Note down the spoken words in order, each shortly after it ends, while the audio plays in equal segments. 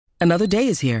Another day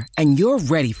is here, and you're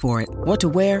ready for it. What to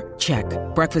wear? Check.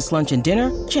 Breakfast, lunch, and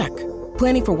dinner? Check.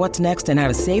 Planning for what's next and how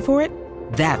to save for it?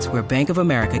 That's where Bank of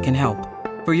America can help.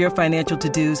 For your financial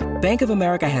to-dos, Bank of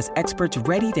America has experts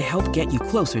ready to help get you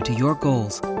closer to your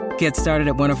goals. Get started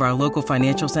at one of our local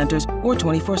financial centers or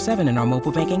 24/7 in our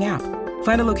mobile banking app.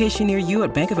 Find a location near you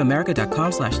at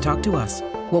bankofamerica.com/talktous.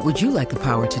 What would you like the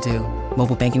power to do?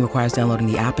 Mobile banking requires downloading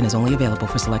the app and is only available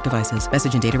for select devices.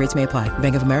 Message and data rates may apply.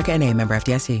 Bank of America N.A., member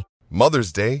FDIC.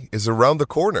 Mother's Day is around the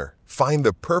corner. Find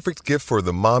the perfect gift for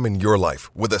the mom in your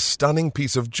life with a stunning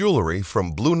piece of jewelry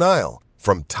from Blue Nile.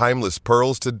 From timeless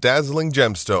pearls to dazzling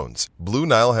gemstones, Blue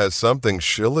Nile has something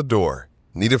she'll adore.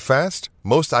 Need it fast?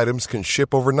 Most items can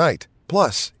ship overnight.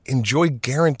 Plus, enjoy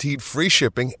guaranteed free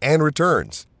shipping and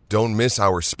returns. Don't miss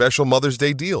our special Mother's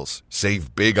Day deals.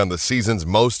 Save big on the season's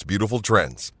most beautiful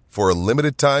trends. For a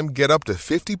limited time, get up to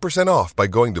 50% off by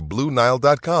going to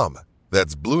BlueNile.com.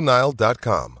 That's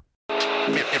BlueNile.com.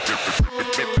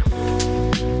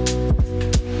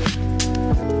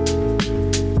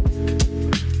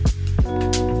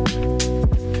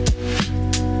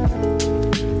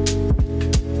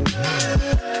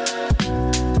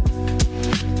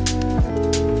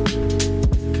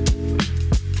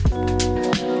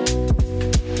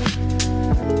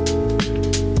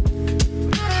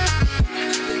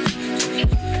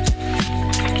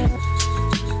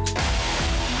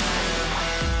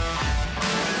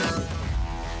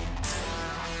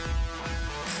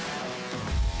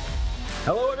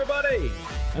 Hello, everybody,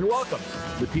 and welcome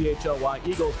to the PHLY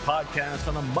Eagles podcast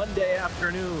on a Monday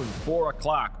afternoon, 4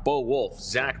 o'clock. Bo Wolf,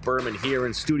 Zach Berman here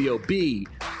in Studio B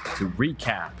to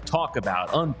recap, talk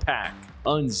about, unpack,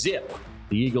 unzip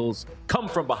the Eagles'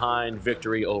 come-from-behind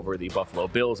victory over the Buffalo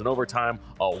Bills in overtime,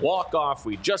 a walk-off.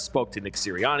 We just spoke to Nick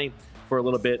Sirianni for a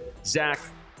little bit. Zach,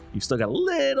 you still got a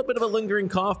little bit of a lingering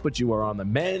cough, but you are on the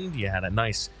mend. You had a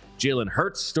nice Jalen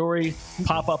Hurts story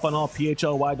pop up on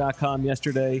allphly.com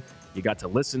yesterday. You got to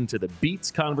listen to the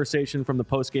Beats conversation from the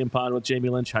postgame pod with Jamie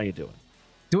Lynch. How you doing?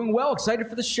 Doing well. Excited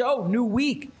for the show. New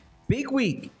week. Big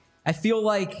week. I feel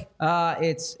like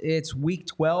it's week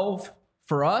 12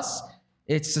 for us.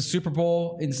 It's the Super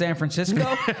Bowl in San Francisco.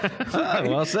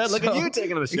 Well said. Look at you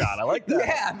taking the shot. I like that.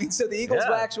 Yeah, I mean, so the Eagles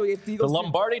will actually, if the Eagles, the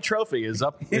Lombardi Trophy is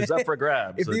up for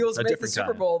grabs. If the Eagles make the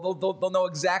Super Bowl, they'll know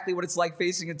exactly what it's like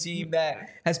facing a team that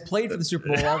has played for the Super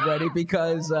Bowl already,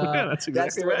 because that's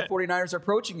the way the 49ers are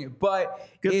approaching it. But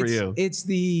good for you.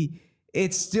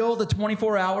 It's still the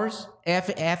 24 hours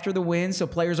after the win. So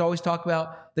players always talk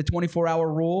about the 24-hour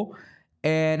rule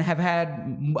and have had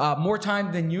more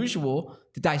time than usual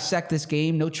to dissect this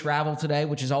game. No travel today,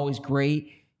 which is always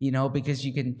great, because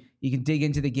you can dig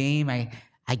into the game. I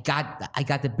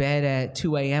got to bed at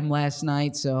 2 a.m. last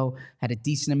night, so had a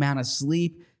decent amount of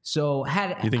sleep. So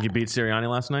You think you beat Sirianni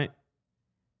last night?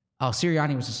 Oh,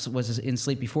 Sirianni was in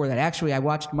sleep before that. Actually, I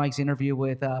watched Mike's interview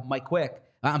with Mike Quick.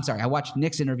 I watched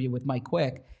Nick's interview with Mike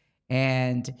Quick,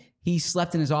 and he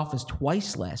slept in his office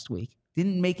twice last week.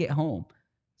 Didn't make it home.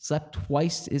 Slept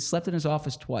in his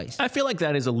office twice. I feel like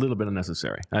that is a little bit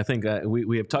unnecessary. I think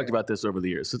we have talked about this over the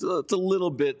years. It's a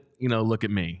little bit, look at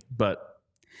me, but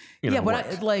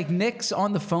but Nick's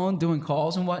on the phone doing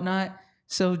calls and whatnot.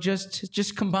 So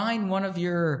just combine one of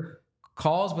your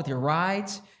calls with your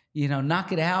rides.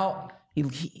 Knock it out. I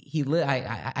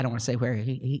don't want to say where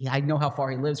I know how far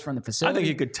he lives from the facility. I think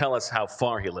you could tell us how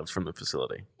far he lives from the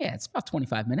facility. Yeah, it's about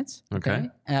 25 minutes. Okay.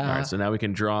 All right. So now we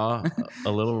can draw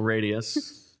a little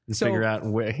radius. And figure out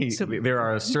where there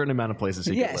are a certain amount of places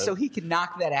he can live. So he can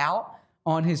knock that out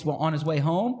on his way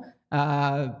home.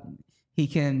 He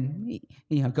can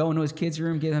go into his kids'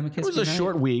 room, give him a kiss. It was a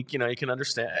short week, you can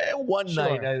understand. One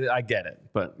night, I get it,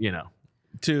 but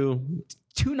two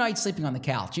nights sleeping on the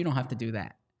couch, you don't have to do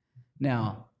that.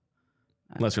 Now,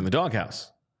 unless you're in the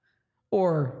doghouse,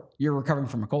 or you're recovering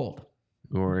from a cold,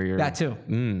 or you're that too.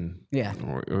 Yeah,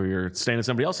 or you're staying at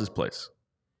somebody else's place.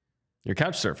 You're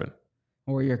couch surfing.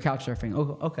 Or you're couch surfing.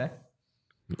 Oh, okay.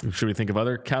 Should we think of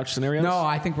other couch scenarios? No,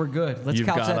 I think we're good. You've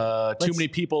got too many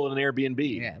people in an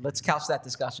Airbnb. Yeah, let's couch that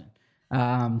discussion.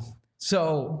 I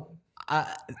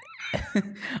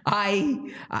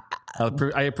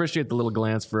appreciate the little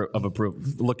glance of approval,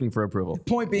 looking for approval.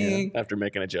 Point being, after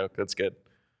making a joke, that's good.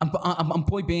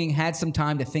 Point being, had some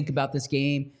time to think about this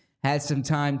game, had some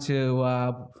time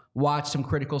to watch some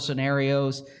critical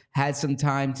scenarios, had some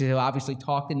time to obviously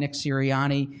talk to Nick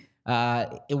Sirianni.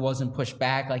 It wasn't pushed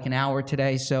back like an hour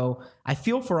today. So I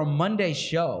feel for a Monday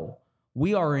show,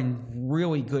 we are in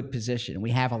really good position.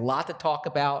 We have a lot to talk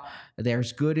about.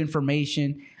 There's good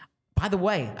information. By the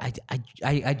way,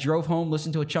 I drove home,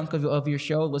 listened to a chunk of your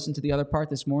show, listened to the other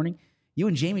part this morning. You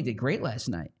and Jamie did great last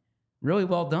night. Really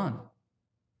well done.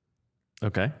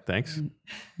 Okay, thanks.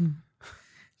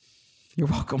 You're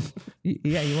welcome.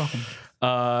 Yeah, you're welcome.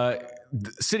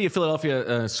 The city of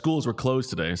Philadelphia schools were closed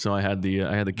today, so I had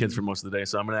the kids for most of the day.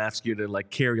 So I'm going to ask you to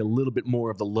carry a little bit more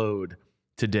of the load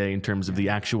today in terms of the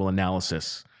actual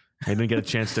analysis. I didn't get a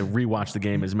chance to rewatch the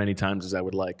game as many times as I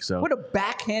would like. So What a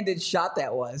backhanded shot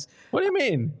that was. what do you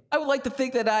mean? I would like to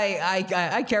think that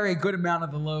I carry a good amount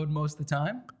of the load most of the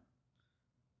time.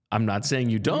 I'm not saying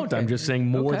you don't. Okay. I'm just saying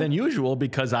more Okay. than usual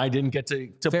because I didn't get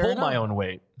to Fair pull my enough. own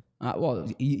weight.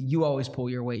 Well, you always pull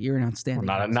your weight. You're an outstanding.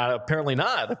 Not apparently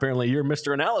not. Apparently you're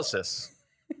Mr. Analysis.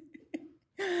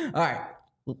 All right,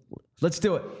 let's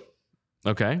do it.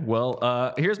 Okay.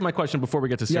 Well, here's my question before we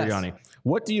get to Sirianni. Yes.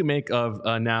 What do you make of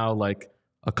now,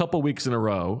 a couple weeks in a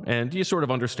row? And you sort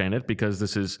of understand it because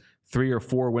this is 3 or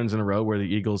 4 wins in a row where the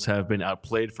Eagles have been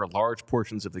outplayed for large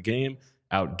portions of the game,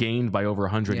 outgained by over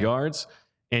 100 yards.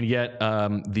 And yet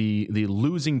the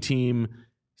losing team,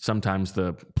 sometimes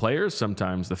the players,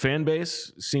 sometimes the fan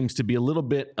base, seems to be a little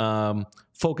bit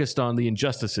focused on the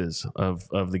injustices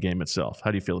of the game itself. How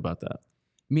do you feel about that?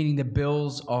 Meaning the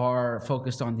Bills are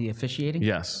focused on the officiating?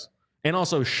 Yes. And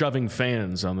also shoving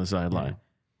fans on the sideline.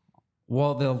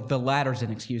 Well, the latter's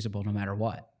inexcusable no matter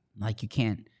what. Like, you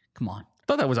can't. Come on. I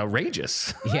thought that was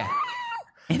outrageous. Yeah.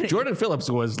 And Jordan Phillips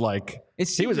was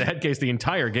he was a head case the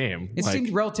entire game. It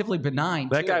seemed relatively benign.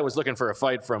 That too. guy was looking for a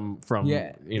fight from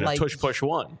tush push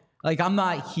one. Like, I'm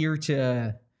not here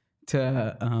to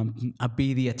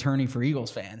be the attorney for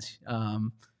Eagles fans.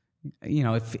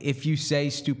 If you say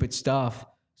stupid stuff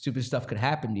could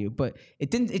happen to you. But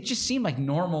it didn't. It just seemed like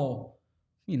normal,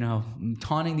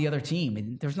 taunting the other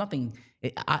team. There's nothing.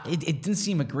 It didn't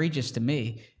seem egregious to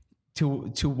me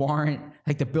to warrant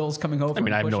the Bills coming over. I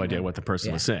mean, I have no pushing idea them. what the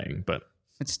person was saying, but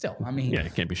still, I mean, yeah, you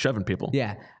can't be shoving people.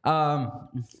 Yeah. I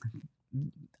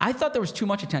thought there was too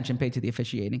much attention paid to the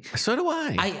officiating. So do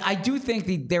I. I do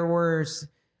think there was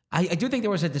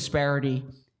a disparity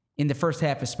in the first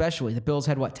half, especially. The Bills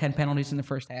had 10 penalties in the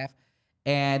first half,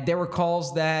 and there were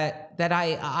calls that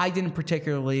I didn't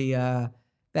particularly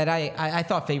that I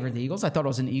thought favored the Eagles. I thought it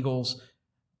was an Eagles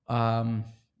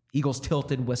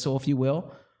tilted whistle, if you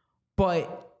will.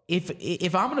 But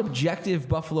if I'm an objective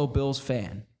Buffalo Bills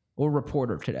fan or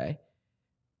reporter today,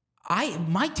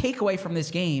 my takeaway from this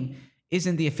game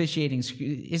isn't the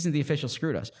official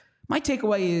screwed us. My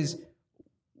takeaway is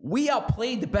we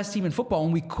outplayed the best team in football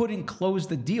and we couldn't close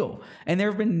the deal. And there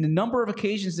have been a number of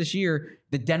occasions this year.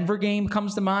 The Denver game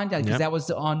comes to mind because that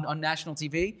was on national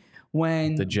TV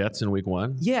when the Jets in week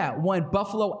 1. Yeah, when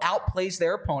Buffalo outplays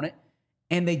their opponent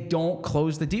and they don't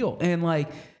close the deal. And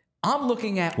I'm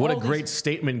looking at what a great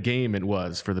statement game it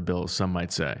was for the Bills, some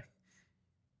might say.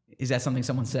 Is that something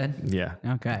someone said? Yeah.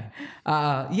 Okay.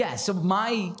 So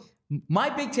my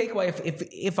big takeaway,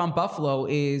 if I'm Buffalo,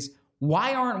 is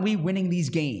why aren't we winning these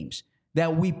games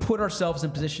that we put ourselves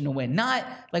in position to win? Not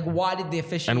why did the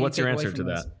officiating? And what's your take away answer to from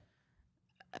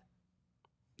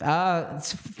that?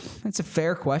 It's a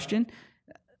fair question.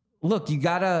 Look, you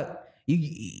gotta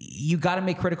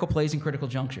make critical plays in critical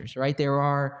junctures, right?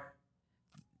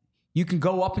 You can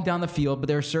go up and down the field, but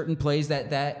there are certain plays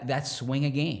that swing a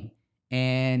game.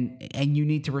 And you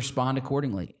need to respond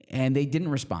accordingly. And they didn't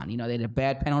respond. They had a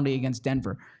bad penalty against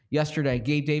Denver. Yesterday,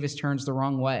 Gabe Davis turns the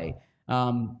wrong way.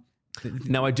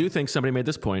 Now, I do think somebody made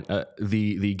this point.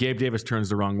 The Gabe Davis turns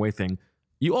the wrong way thing.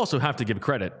 You also have to give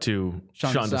credit to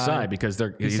Sean Desai because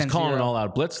he's calling an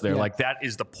all-out blitz there. Yeah. That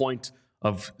is the point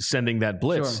of sending that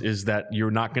blitz, Sure. is that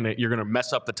you're gonna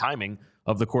mess up the timing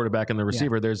of the quarterback and the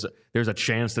receiver. Yeah. There's a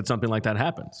chance that something like that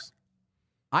happens.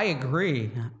 I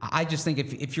agree. I just think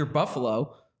if you're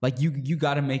Buffalo, you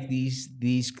got to make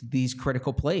these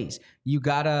critical plays. You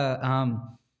gotta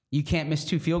you can't miss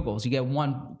 2 field goals. You get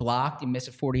 1 blocked, you miss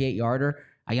a 48-yarder.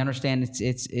 I understand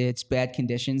it's bad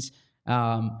conditions.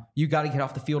 You got to get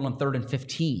off the field on 3rd and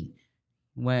 15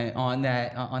 when on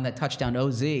that touchdown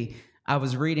OZ. I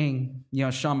was reading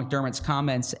Sean McDermott's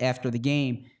comments after the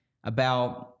game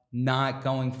about not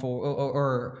going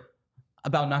for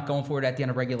about not going for it at the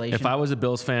end of regulation. If I was a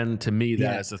Bills fan, to me,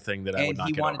 that is the thing that I would not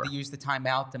get over. And he wanted to use the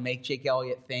timeout to make Jake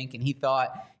Elliott think, and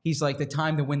he's like, the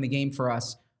time to win the game for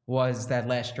us was that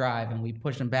last drive, and we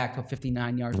pushed him back to a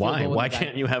 59-yard field goal. Why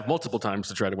can't you have multiple times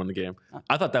to try to win the game?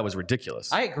 I thought that was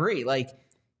ridiculous. I agree.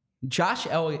 Josh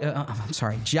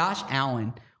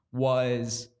Allen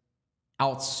was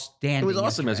outstanding. It was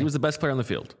awesome. yesterday. He was the best player on the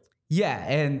field. Yeah,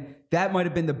 and that might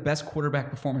have been the best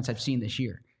quarterback performance I've seen this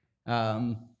year.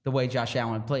 The way Josh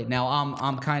Allen played. Now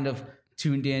I'm kind of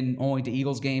tuned in only to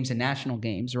Eagles games and national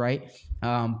games, right?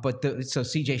 So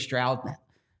CJ Stroud,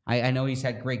 I know he's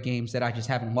had great games that I just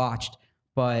haven't watched,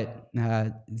 But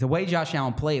the way Josh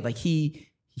Allen played, like he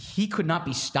could not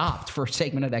be stopped for a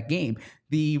segment of that game.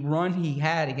 The run he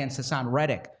had against Hassan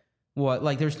Reddick,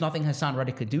 there's nothing Hassan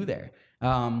Reddick could do there.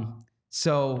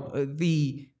 So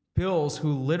the Bills,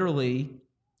 who literally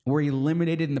were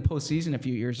eliminated in the postseason a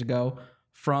few years ago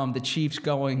from the Chiefs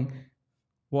going,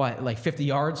 50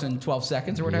 yards in 12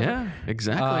 seconds or whatever? Yeah,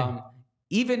 exactly.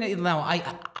 Even now,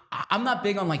 I'm not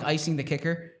big on icing the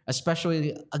kicker,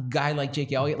 especially a guy like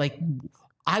Jake Elliott.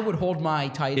 I would hold my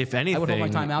tight. If anything, I would hold my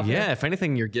time out there. If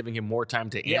anything, you're giving him more time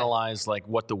to analyze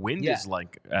what the wind is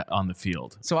like on the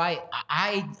field. So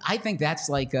I think that's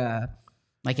an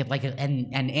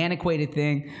antiquated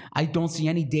thing. I don't see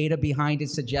any data behind it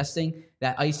suggesting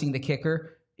that icing the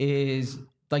kicker is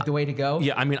the way to go.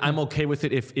 Yeah, I mean, I'm okay with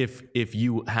it if it's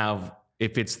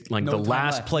the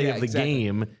last left. play of the exactly.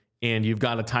 game and you've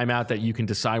got a timeout that you can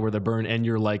decide where the burn, and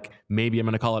you're maybe I'm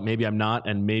going to call it, maybe I'm not,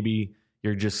 and maybe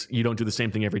you don't do the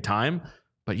same thing every time.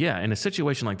 But yeah, in a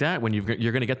situation like that, when you're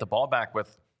going to get the ball back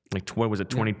with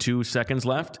 22 seconds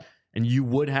left, and you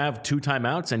would have 2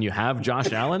 timeouts, and you have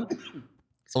Josh Allen.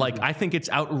 I think it's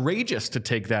outrageous to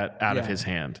take that out of his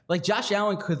hand. Josh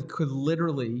Allen could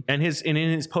literally. And in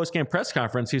his post-game press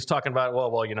conference, he's talking about,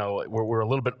 we're a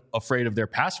little bit afraid of their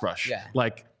pass rush. Yeah.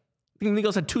 The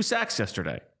Eagles had 2 sacks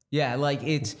yesterday. Yeah,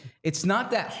 it's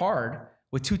not that hard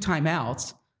with 2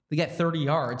 timeouts to get 30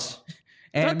 yards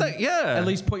and at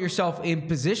least put yourself in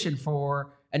position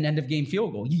for an end-of-game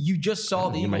field goal. You just saw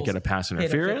the Eagles. You might get a pass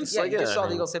interference. You just saw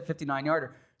the Eagles hit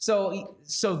 59-yarder. So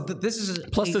this is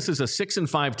this is a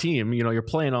 6-5 team. You're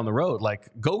playing on the road.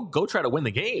 Go try to win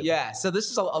the game. Yeah. So this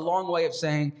is a long way of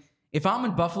saying, if I'm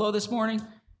in Buffalo this morning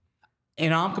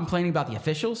and I'm complaining about the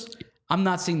officials, I'm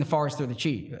not seeing the forest through the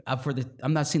trees.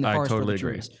 I'm not seeing the forest through the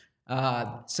trees.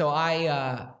 So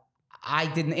I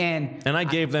didn't, and I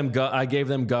gave them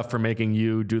guff for making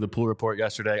you do the pool report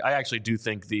yesterday. I actually do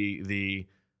think the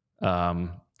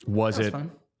was it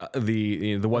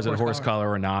horse collar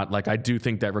or not? I do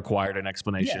think that required an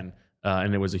explanation,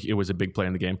 and it was a big play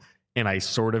in the game. And I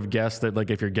sort of guessed that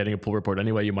if you're getting a pool report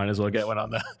anyway, you might as well get one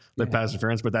on the pass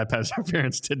interference. But that pass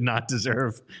interference did not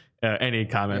deserve any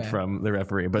comment from the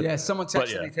referee. But someone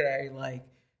texted me today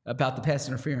about the pass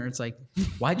interference.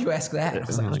 Why'd you ask that? I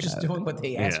was I was just doing what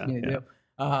they asked me to do.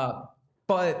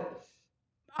 But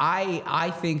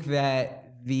I think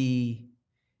that the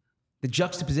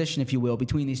juxtaposition, if you will,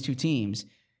 between these two teams,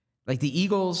 the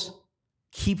Eagles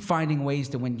keep finding ways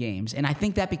to win games, and I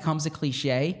think that becomes a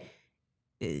cliche.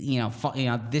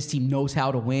 This team knows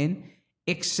how to win,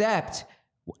 except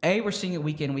A, we're seeing it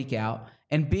week in, week out,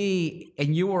 and B,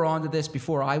 and you were onto this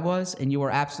before I was, and you were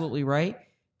absolutely right,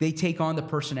 they take on the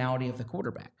personality of the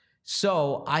quarterback.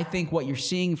 So I think what you're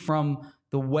seeing from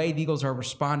the way the Eagles are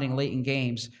responding late in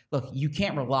games, look, you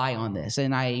can't rely on this,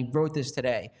 and I wrote this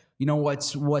today. You know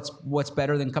what's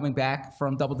better than coming back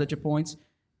from double-digit points?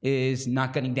 Is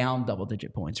not getting down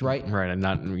double-digit points, right? Right, and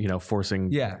not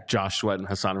forcing Josh Sweat and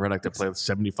Hassan Reddick to play with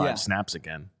 75 snaps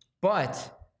again.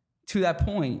 But to that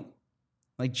point,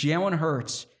 Jalen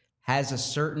Hurts has a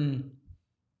certain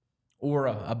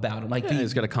aura about him.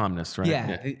 He's got a calmness, right?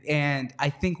 Yeah, and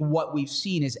I think what we've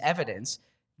seen is evidence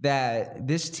that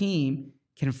this team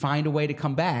can find a way to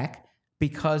come back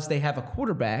because they have a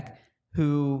quarterback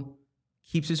who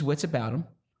keeps his wits about him,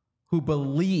 who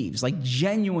believes,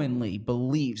 genuinely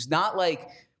believes, not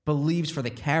believes for the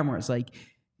cameras. Let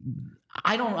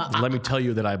me tell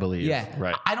you that I believe. Yeah.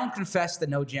 Right. I don't confess to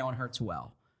know Jalen Hurts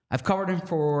well. I've covered him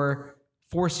for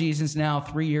 4 seasons now,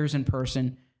 3 years in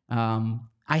person. I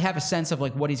have a sense of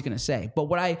what he's going to say. But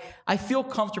what I feel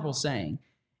comfortable saying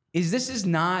is this is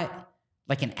not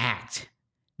an act.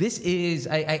 This is,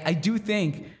 I do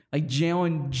think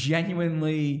Jalen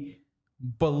genuinely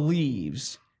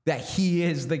believes that he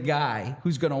is the guy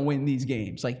who's going to win these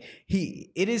games. It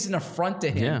is an affront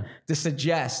to him to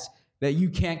suggest that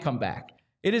you can't come back.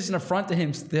 It is an affront to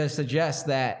him to suggest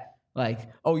that,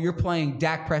 you're playing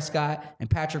Dak Prescott and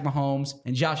Patrick Mahomes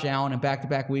and Josh Allen in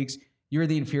back-to-back weeks. You're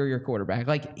the inferior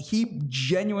quarterback. He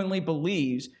genuinely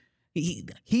believes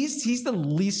he's the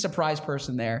least surprised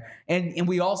person there. And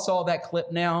we all saw that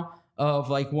clip now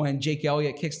of when Jake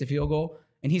Elliott kicks the field goal.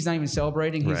 And he's not even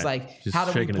celebrating. He's just how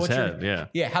do we butcher?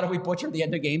 How do we butcher the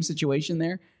end of game situation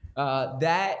there?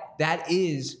 That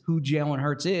is who Jalen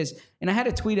Hurts is. And I had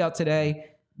a tweet out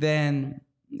today. Then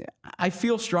I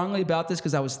feel strongly about this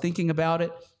because I was thinking about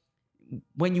it.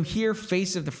 When you hear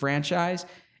face of the franchise,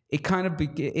 it kind of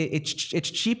it's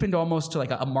cheapened almost to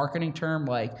a marketing term.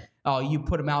 You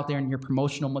put him out there in your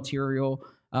promotional material.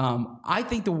 I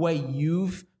think the way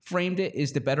you've framed it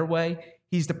is the better way.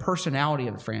 He's the personality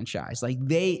of the franchise.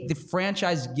 The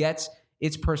franchise gets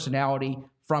its personality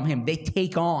from him. They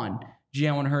take on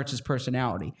Jalen Hurts'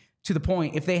 personality to the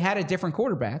point, if they had a different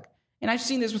quarterback, and I've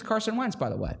seen this with Carson Wentz, by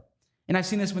the way, and I've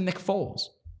seen this with Nick Foles.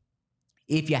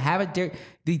 If you have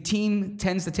the team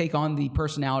tends to take on the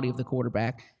personality of the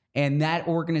quarterback, and that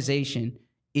organization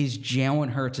is Jalen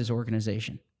Hurts'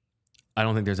 organization. I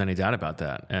don't think there's any doubt about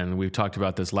that. And we've talked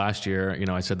about this last year.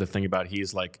 I said the thing about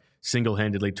he's like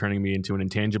single-handedly turning me into an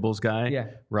intangibles guy,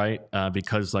 right?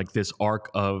 Because like this arc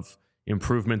of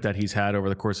improvement that he's had over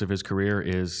the course of his career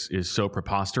is so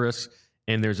preposterous.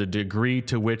 And there's a degree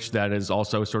to which that is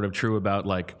also sort of true about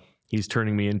like he's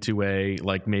turning me into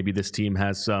maybe this team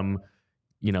has some,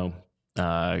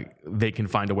 they can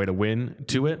find a way to win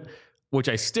to it, which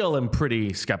I still am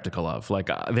pretty skeptical of. Like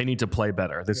they need to play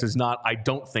better. This is not, I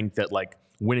don't think that like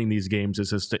winning these games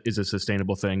is a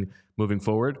sustainable thing moving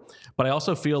forward. But I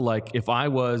also feel like if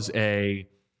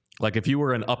you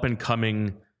were an up and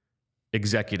coming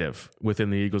executive within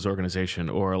the Eagles organization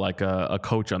or like a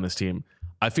coach on this team,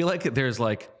 I feel like there's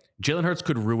like Jalen Hurts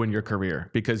could ruin your career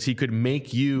because he could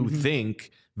make you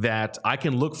think that I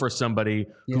can look for somebody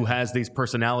who has these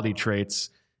personality traits.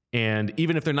 And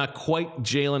even if they're not quite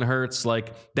Jalen Hurts,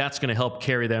 like that's going to help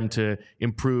carry them to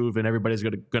improve and everybody's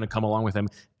going to come along with him.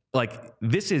 Like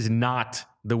this is not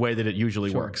the way that it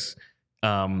usually works.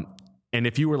 And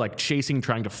if you were like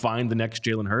trying to find the next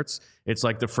Jalen Hurts, it's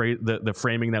like the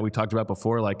framing that we talked about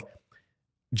before. Like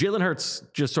Jalen Hurts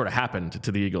just sort of happened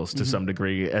to the Eagles to some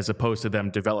degree, as opposed to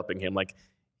them developing him. Like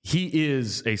he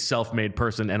is a self-made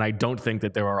person. And I don't think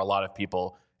that there are a lot of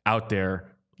people out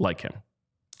there like him.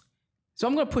 So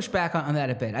I'm going to push back on that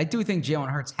a bit. I do think Jalen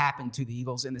Hurts happened to the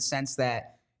Eagles in the sense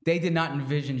that they did not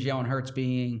envision Jalen Hurts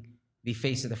being the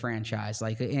face of the franchise.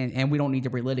 Like, and we don't need to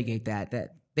relitigate that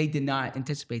they did not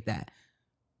anticipate that.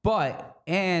 But,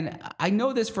 and I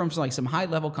know this from like some high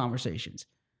level conversations,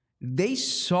 they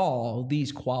saw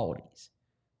these qualities.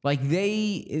 Like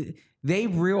they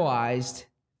realized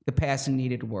the passing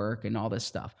needed work and all this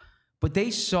stuff, but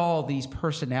they saw these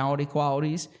personality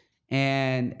qualities.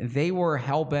 And they were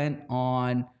hell-bent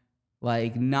on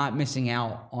like not missing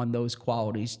out on those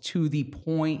qualities to the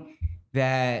point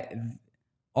that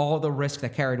all the risk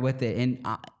that carried with it.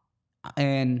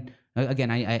 And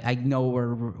again, I know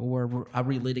we're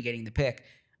relitigating the pick.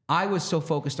 I was so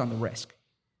focused on the risk.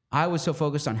 I was so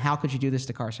focused on how could you do this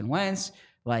to Carson Wentz?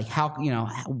 Like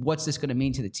what's this going to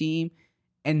mean to the team?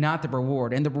 And not the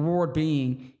reward. And the reward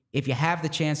being, if you have the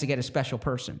chance to get a special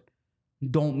person,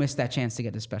 don't miss that chance to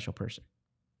get a special person.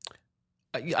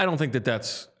 I don't think that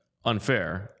that's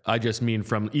unfair. I just mean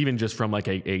from like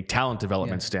a talent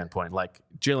development standpoint, like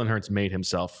Jalen Hurts made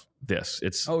himself this.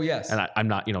 And I'm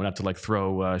not, not to like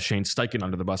throw Shane Steichen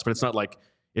under the bus, but it's not like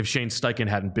if Shane Steichen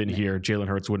hadn't been here, Jalen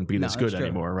Hurts wouldn't be this good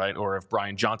anymore, right? Or if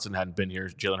Brian Johnson hadn't been here,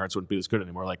 Jalen Hurts wouldn't be this good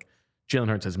anymore. Like Jalen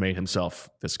Hurts has made himself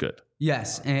this good.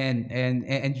 Yes,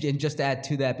 and just to add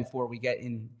to that before we get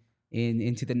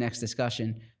into the next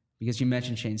discussion, because you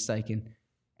mentioned Shane Steichen.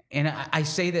 And I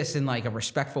say this in like a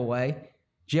respectful way.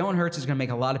 Jalen Hurts is going to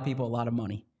make a lot of people a lot of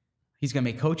money. He's going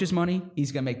to make coaches money.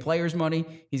 He's going to make players money.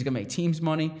 He's going to make teams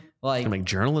money. Like, he's going to make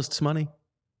journalists money.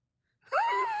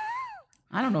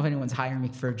 I don't know if anyone's hiring me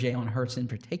for Jalen Hurts in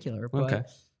particular, but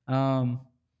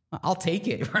I'll take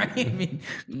it, right? I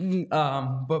mean,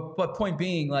 but point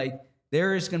being, like,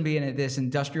 there is going to be this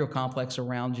industrial complex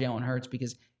around Jalen Hurts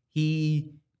because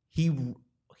he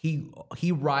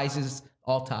rises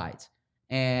all tides.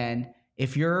 And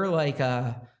if you're like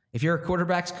if you're a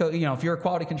quarterback's coach, if you're a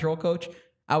quality control coach,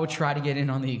 I would try to get in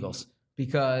on the Eagles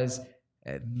because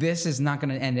this is not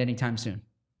going to end anytime soon.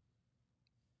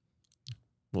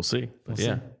 We'll see.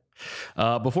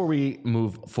 Before we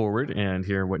move forward and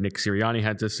hear what Nick Sirianni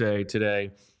had to say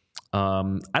today,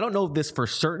 I don't know this for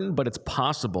certain, but it's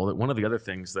possible that one of the other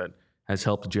things that has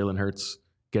helped Jalen Hurts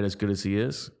get as good as he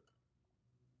is,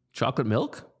 chocolate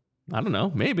milk? I don't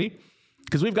know, maybe.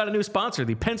 Because we've got a new sponsor,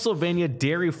 the Pennsylvania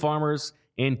Dairy Farmers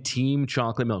and Team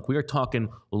Chocolate Milk. We are talking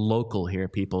local here,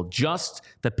 people. Just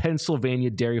the Pennsylvania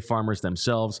dairy farmers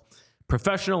themselves.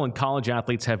 Professional and college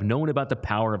athletes have known about the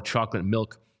power of chocolate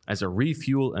milk as a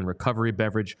refuel and recovery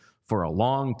beverage for a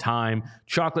long time.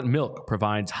 Chocolate milk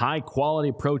provides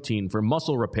high-quality protein for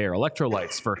muscle repair,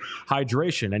 electrolytes for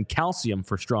hydration, and calcium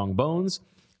for strong bones.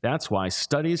 That's why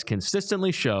studies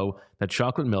consistently show that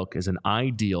chocolate milk is an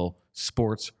ideal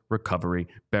sports recovery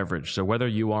beverage. So whether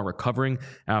you are recovering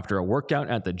after a workout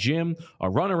at the gym, a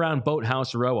run around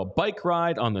Boathouse Row, a bike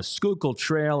ride on the Schuylkill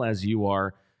Trail as you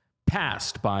are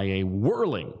passed by a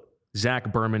whirling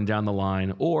Zach Berman down the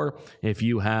line, or if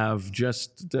you have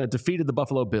just defeated the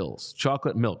Buffalo Bills,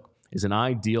 chocolate milk is an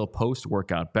ideal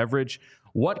post-workout beverage.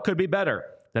 What could be better?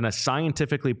 than a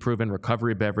scientifically proven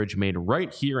recovery beverage made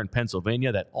right here in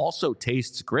Pennsylvania that also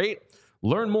tastes great?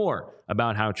 Learn more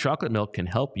about how chocolate milk can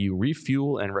help you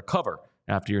refuel and recover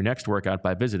after your next workout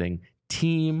by visiting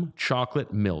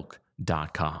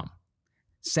teamchocolatemilk.com.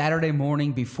 Saturday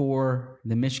morning before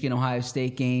the Michigan-Ohio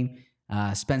State game,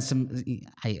 I spent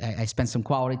some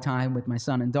quality time with my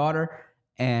son and daughter,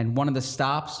 and one of the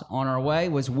stops on our way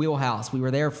was Wheelhouse. We were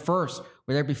there first.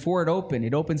 We were there before it opened.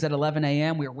 It opens at 11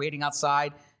 a.m. We were waiting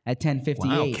outside at 10:58.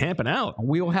 Wow, camping out.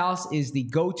 Wheelhouse is the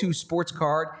go-to sports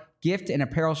card, gift, and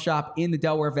apparel shop in the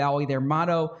Delaware Valley. Their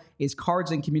motto is cards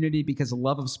and community because the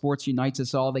love of sports unites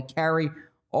us all. They carry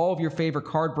all of your favorite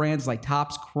card brands like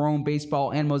Topps, Chrome,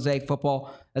 Baseball, and Mosaic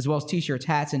Football, as well as t-shirts,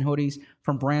 hats, and hoodies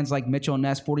from brands like Mitchell &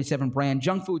 Ness, 47 Brand,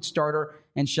 Junk Food Starter,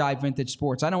 and Shibe Vintage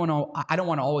Sports. I don't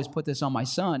want to always put this on my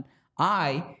son.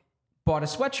 I bought a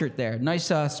sweatshirt there,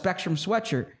 nice Spectrum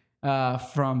sweatshirt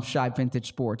from Shibe Vintage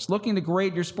Sports. Looking to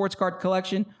grade your sports card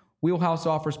collection? Wheelhouse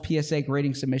offers PSA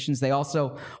grading submissions. They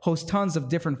also host tons of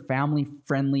different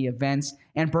family-friendly events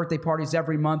and birthday parties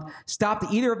every month. Stop to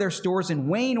either of their stores in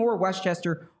Wayne or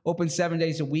Westchester. Open 7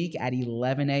 days a week at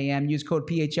 11 a.m. Use code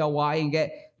PHLY and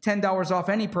get $10 off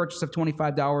any purchase of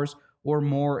 $25 or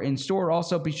more in store.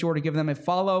 Also, be sure to give them a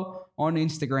follow on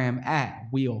Instagram at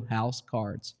Wheelhouse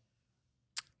Cards.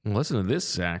 Listen to this,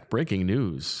 Zach. Breaking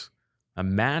news. A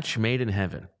match made in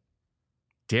heaven.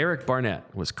 Derek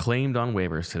Barnett was claimed on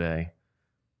waivers today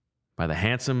by the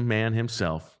handsome man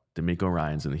himself, D'Amico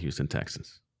Ryans in the Houston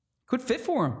Texans. Could fit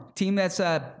for him. Team that's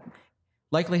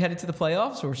likely headed to the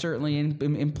playoffs or certainly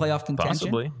in playoff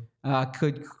contention. Possibly.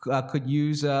 Could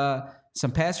use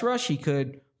some pass rush. He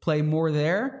could play more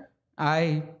there.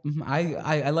 I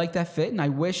like that fit, and I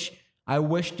wish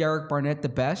Derek Barnett the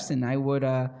best, and I would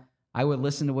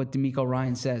listen to what D'Amico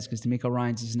Ryans says because D'Amico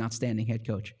Ryans is an outstanding head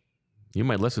coach. You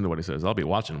might listen to what he says. I'll be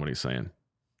watching what he's saying.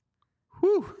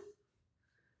 Whew.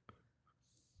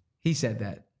 He said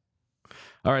that.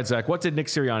 All right, Zach, what did Nick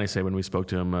Sirianni say when we spoke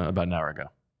to him about an hour ago?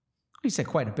 He said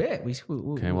quite a bit.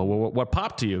 Okay, well, what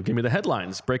popped to you? Give me the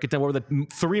headlines. Break it down. What were the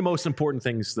three most important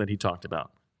things that he talked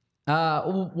about?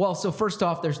 Well, so first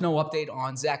off, there's no update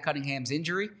on Zach Cunningham's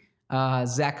injury.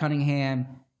 Zach Cunningham,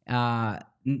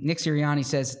 Nick Sirianni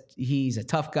says he's a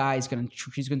tough guy. He's going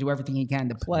to do everything he can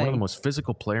to play. One of the most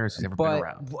physical players he's ever been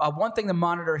around. One thing to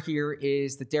monitor here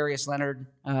is the Darius Leonard,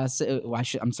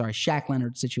 Shaq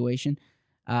Leonard situation.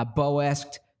 Bo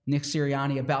asked Nick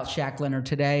Sirianni about Shaq Leonard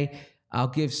today. I'll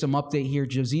give some update here.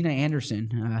 Josina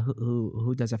Anderson,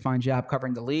 who does a fine job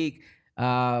covering the league.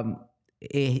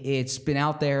 It's been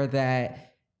out there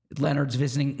that Leonard's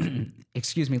visiting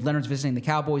the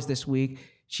Cowboys this week.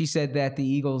 She said that the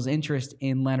Eagles' interest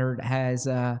in Leonard has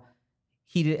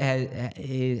heated up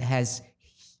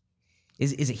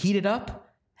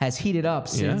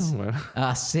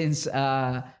since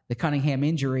the Cunningham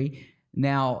injury.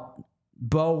 Now,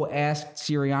 Bo asked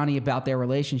Sirianni about their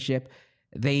relationship.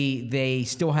 They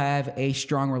still have a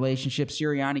strong relationship.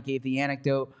 Sirianni gave the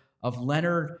anecdote of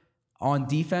Leonard on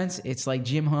defense. It's like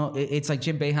Jim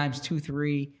Boeheim's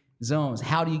 2-3 zones.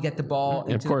 How do you get the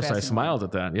ball? Of course, I smiled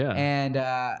at that. Yeah, and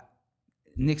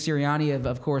Nick Sirianni,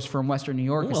 of course, from Western New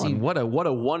York. Well, what a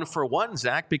 1-for-1,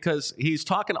 Zach, because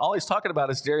all he's talking about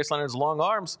is Darius Leonard's long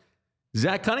arms.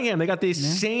 Zach Cunningham, they got the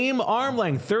same arm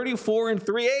length, 34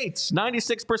 3/8,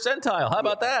 96th percentile. How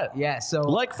about that? Yeah, so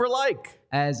like for like.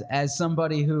 As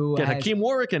somebody who get Hakeem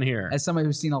Warwick in here, as somebody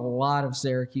who's seen a lot of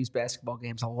Syracuse basketball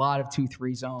games, a lot of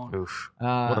 2-3 zone. Oof,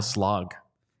 what a slog!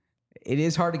 It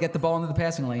is hard to get the ball into the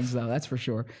passing lanes, though. That's for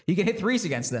sure. You can hit threes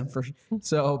against them,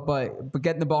 but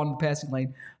getting the ball into the passing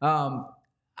lane.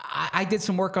 I did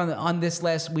some work on this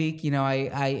last week. You know,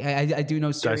 I do know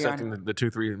Sirianni. Dissecting the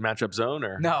 2-3 matchup zone,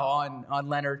 or no on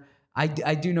Leonard. I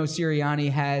do know Sirianni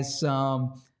has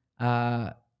some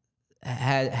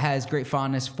has great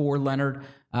fondness for Leonard.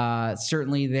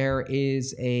 Certainly, there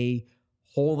is a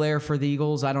hole there for the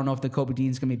Eagles. I don't know if Nakobe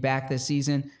Dean's going to be back this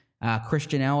season.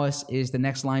 Christian Ellis is the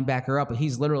next linebacker up, but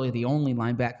he's literally the only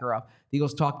linebacker up. The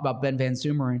Eagles talked about Ben Van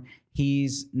Sumeren.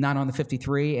 He's not on the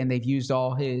 53, and they've used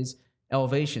all his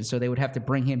elevation, so they would have to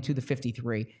bring him to the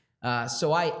 53.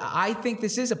 So I think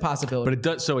this is a possibility.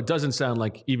 But it doesn't sound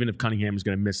like, even if Cunningham is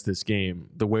going to miss this game,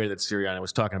 the way that Sirianni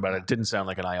was talking about it didn't sound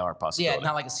like an IR possibility. Yeah,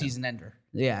 not like a season ender.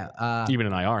 Yeah. Even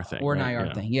an IR thing. Or an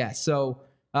IR thing, yeah. So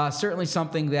certainly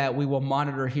something that we will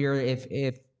monitor here.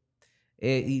 If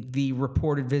the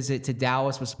reported visit to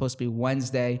Dallas was supposed to be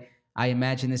Wednesday, I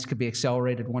imagine this could be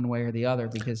accelerated one way or the other,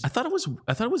 because I thought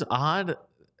it was odd,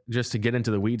 just to get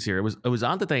into the weeds here. It was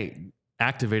odd that they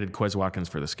activated Quez Watkins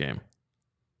for this game.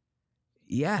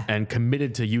 Yeah. and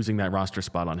committed to using that roster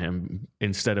spot on him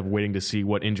instead of waiting to see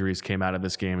what injuries came out of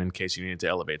this game in case you needed to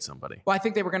elevate somebody. Well, I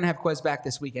think they were going to have Quez back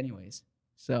this week anyways.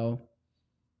 So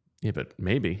Yeah, but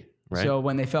maybe, right? So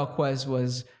when they felt Quez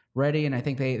was ready, and I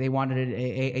think they wanted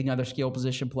another skill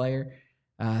position player.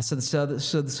 So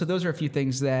those are a few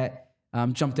things that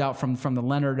jumped out from the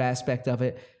Leonard aspect of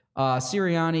it.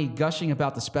 Sirianni, gushing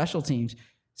about the special teams,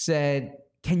 said,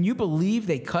 "Can you believe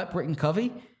they cut Britton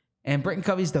Covey? And Britton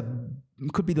Covey's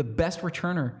could be the best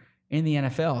returner in the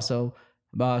NFL." So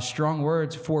strong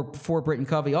words for Britton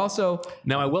Covey. Also,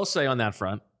 now I will say on that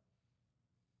front,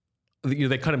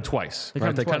 they cut him twice. They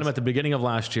cut him at the beginning of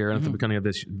last year and at the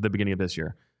beginning of this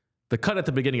year. The cut at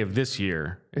the beginning of this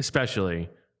year, especially,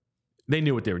 they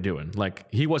knew what they were doing.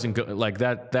 Like, he wasn't good. Like,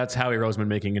 that's Howie Roseman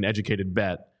making an educated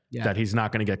bet that he's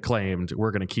not going to get claimed.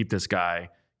 We're going to keep this guy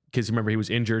because remember he was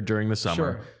injured during the summer.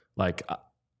 Sure. Like,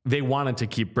 they wanted to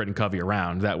keep Britton Covey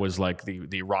around. That was like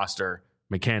the roster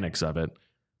mechanics of it.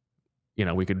 You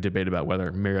know, we could debate about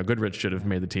whether Mario Goodrich should have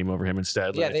made the team over him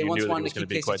instead. Yeah, like, they once wanted to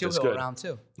keep Casey Toohill around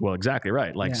too. Well, exactly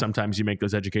right. Like, sometimes you make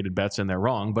those educated bets and they're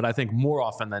wrong. But I think more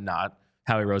often than not,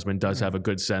 Howie Roseman does have a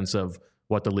good sense of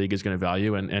what the league is going to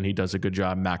value, and he does a good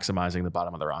job maximizing the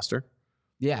bottom of the roster.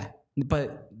 Yeah,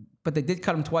 but they did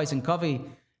cut him twice, and Covey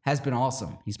has been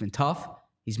awesome. He's been tough.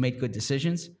 He's made good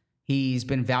decisions. He's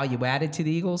been value added to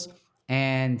the Eagles,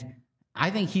 and I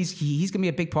think he's going to be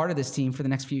a big part of this team for the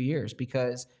next few years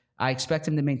because I expect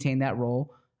him to maintain that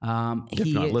role. If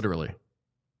not literally.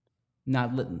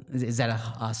 Is that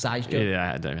a size joke?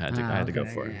 Yeah, I had to go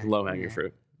for it. Low hanging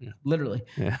fruit. Yeah. Literally.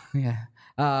 Yeah.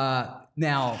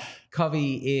 Now,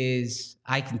 Covey is,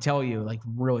 I can tell you, like,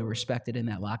 really respected in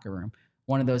that locker room.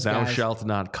 One of those guys. Thou shalt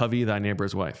not covey thy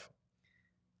neighbor's wife.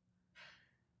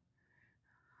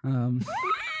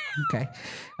 Okay.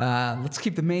 Let's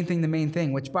keep the main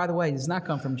thing, which, by the way, does not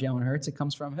come from Jalen Hurts. It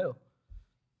comes from who?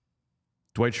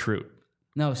 Dwight Schrute.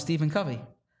 No, Stephen Covey.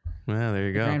 Well, there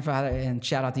you go. Grandfather, and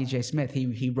shout out DJ Smith.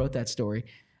 He wrote that story.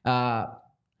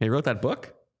 He wrote that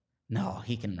book? No,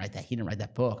 he can write that. He didn't write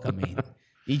that book. I mean,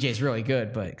 EJ's really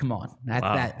good, but come on,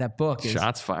 that book is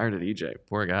shots fired at EJ.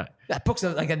 Poor guy. That book's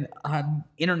like an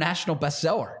international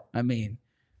bestseller. I mean,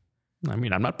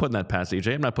 I'm not putting that past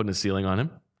EJ. I'm not putting a ceiling on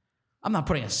him. I'm not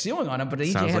putting a ceiling on him, but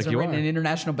EJ hasn't written an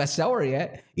international bestseller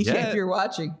yet. EJ,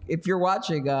 if you're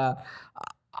watching,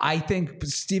 I think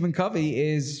Stephen Covey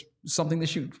is something to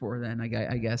shoot for. Then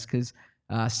I guess because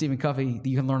Stephen Covey,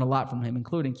 you can learn a lot from him,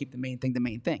 including keep the main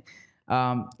thing.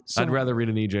 I'd rather read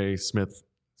an EJ Smith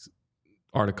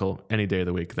article any day of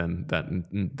the week than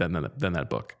that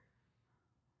book.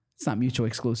 It's not mutually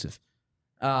exclusive.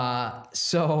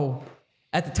 So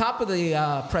at the top of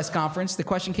the press conference, the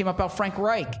question came up about Frank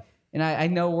Reich, and I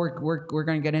know we're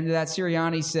going to get into that.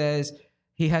 Sirianni says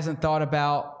he hasn't thought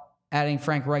about adding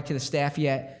Frank Reich to the staff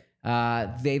yet.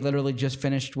 They literally just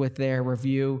finished with their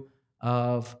review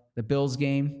of the Bills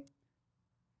game.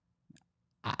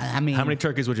 I mean, how many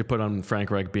turkeys would you put on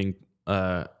Frank Reich being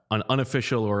an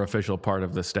unofficial or official part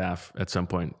of the staff at some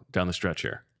point down the stretch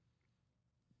here?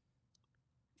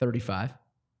 35.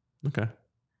 Okay.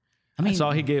 I mean, I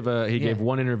saw he gave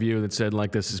one interview that said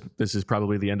like this is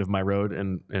probably the end of my road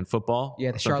in football.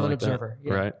 Yeah, the Charlotte Observer.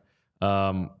 Yeah.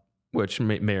 Right. Which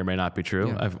may or may not be true.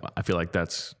 Yeah. I feel like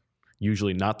that's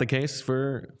usually not the case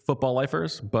for football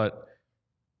lifers, but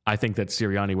I think that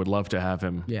Sirianni would love to have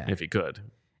him if he could.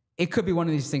 It could be one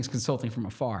of these things consulting from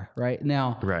afar, right?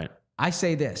 Now, I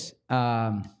say this.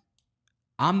 I'm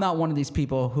not one of these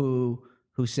people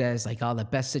who says like, oh, the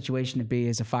best situation to be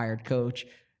is a fired coach.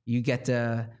 You get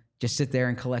to just sit there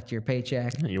and collect your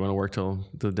paycheck. You want to work till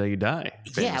the day you die.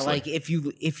 Famously. Yeah, like if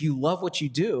you love what you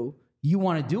do, you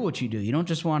want to do what you do. You don't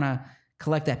just want to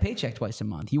collect that paycheck twice a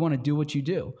month. You want to do what you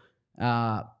do.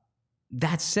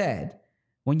 That said,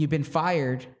 when you've been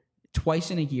fired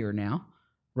twice in a year now,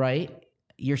 right?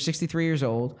 You're 63 years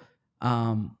old.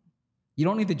 You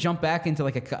don't need to jump back into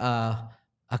like a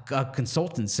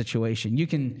consultant situation. You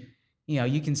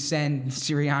can send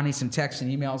Sirianni some texts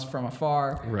and emails from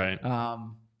afar. Right.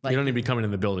 You don't need to be coming in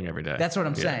the building every day. That's what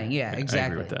I'm saying. Yeah, exactly. I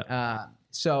agree with that.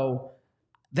 So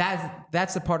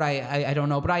that's the part I don't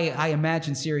know, but I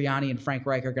imagine Sirianni and Frank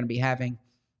Reich are going to be having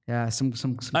some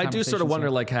I do sort of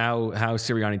wonder like how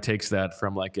Sirianni takes that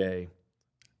from like a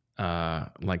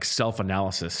like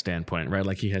self-analysis standpoint, right?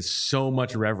 Like he has so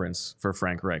much reverence for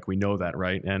Frank Reich. We know that,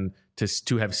 right? And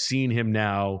to have seen him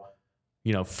now,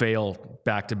 fail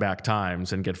back-to-back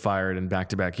times and get fired in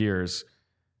back-to-back years,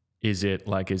 Is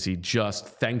he just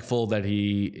thankful that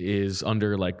he is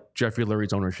under like Jeffrey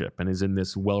Lurie's ownership and is in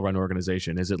this well-run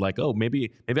organization? Is it like, oh,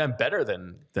 maybe I'm better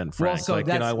than Frank? Well, so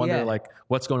I wonder like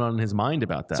what's going on in his mind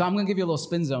about that. So I'm going to give you a little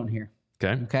spin zone here.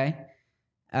 Okay.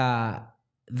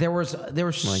 There was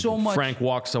like so much. Frank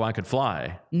walked so I could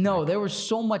fly. No, there was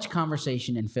so much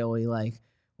conversation in Philly. Like,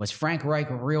 was Frank Reich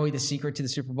really the secret to the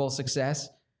Super Bowl success?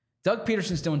 Doug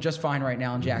Peterson's doing just fine right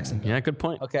now in Jacksonville. Yeah, good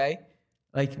point. Okay.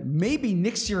 Like, maybe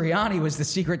Nick Sirianni was the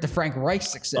secret to Frank Reich's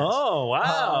success. Oh,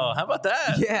 wow. How about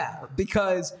that? Yeah,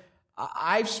 because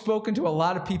I've spoken to a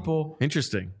lot of people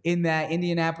Interesting. in that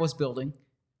Indianapolis building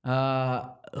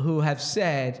who have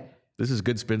said... This is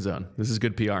good spin zone. This is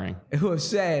good PRing. Who have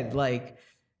said, like,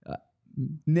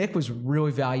 Nick was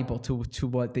really valuable to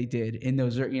what they did in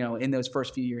those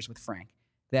first few years with Frank.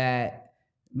 And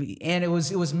it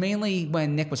was mainly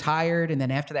when Nick was hired, and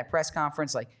then after that press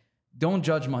conference, like, don't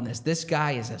judge him on this. This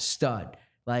guy is a stud.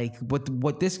 Like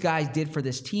what this guy did for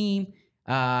this team,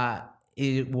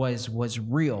 it was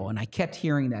real. And I kept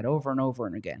hearing that over and over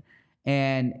and again.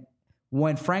 And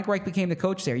when Frank Reich became the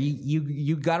coach there,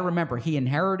 you got to remember he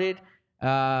inherited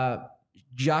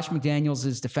Josh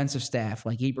McDaniels' defensive staff,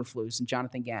 like Eberflus and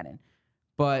Jonathan Gannon.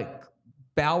 But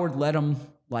Ballard let him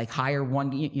like hire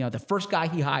the first guy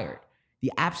he hired,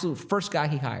 the absolute first guy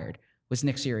he hired was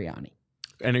Nick Sirianni.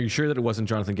 And are you sure that it wasn't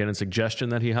Jonathan Gannon's suggestion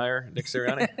that he hire Nick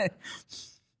Sirianni?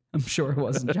 I'm sure it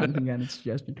wasn't Jonathan Gannon's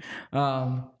suggestion.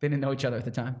 They didn't know each other at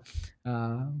the time.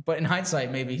 But in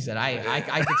hindsight, maybe he said, I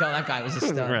could tell that guy was a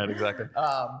stud. Right, exactly.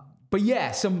 But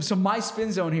yeah, so my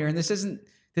spin zone here, and this isn't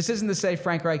to say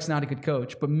Frank Reich's not a good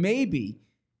coach, but maybe,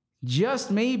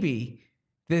 just maybe,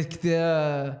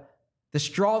 the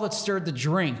straw that stirred the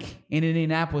drink in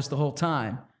Indianapolis the whole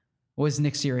time was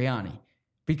Nick Sirianni.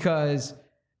 Because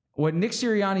what Nick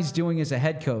Sirianni's doing as a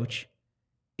head coach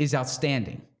is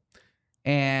outstanding.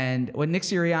 And what Nick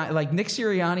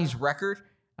Sirianni's record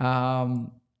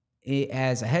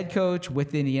as a head coach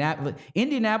with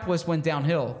Indianapolis went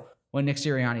downhill when Nick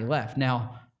Sirianni left.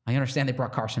 Now, I understand they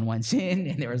brought Carson Wentz in,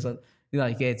 and there was I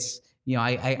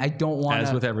don't want to.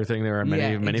 As with everything, there are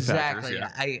many exactly.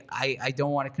 factors. Yeah. I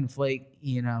don't want to conflate,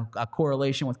 a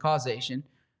correlation with causation,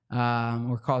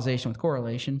 or causation with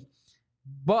correlation.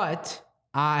 But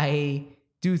I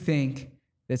do think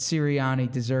that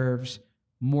Sirianni deserves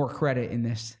more credit in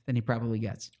this than he probably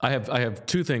gets. I have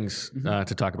two things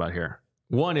to talk about here.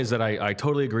 One is that I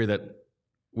totally agree that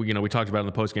we talked about it in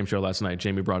the postgame show last night.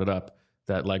 Jamie brought it up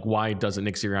that like why doesn't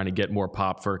Nick Sirianni get more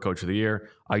pop for Coach of the Year?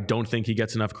 I don't think he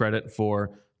gets enough credit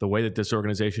for the way that this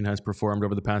organization has performed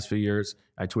over the past few years.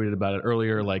 I tweeted about it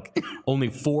earlier. Like only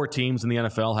 4 teams in the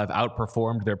NFL have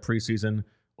outperformed their preseason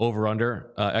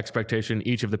over-under expectation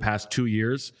each of the past 2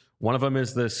 years. One of them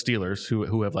is the Steelers,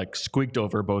 who have like squeaked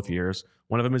over both years.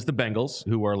 One of them is the Bengals,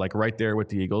 who are like right there with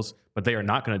the Eagles, but they are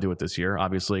not going to do it this year.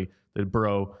 Obviously, the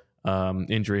Burrow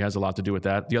injury has a lot to do with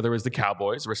that. The other is the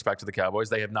Cowboys. Respect to the Cowboys.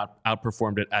 They have not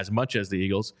outperformed it as much as the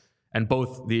Eagles, and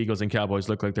both the Eagles and Cowboys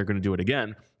look like they're going to do it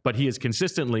again. But he is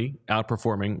consistently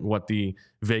outperforming what the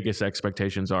Vegas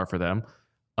expectations are for them.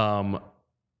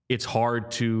 It's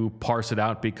hard to parse it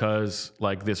out because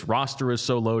like this roster is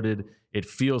so loaded. It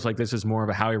feels like this is more of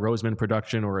a Howie Roseman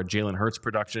production or a Jalen Hurts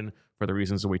production for the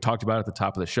reasons that we talked about at the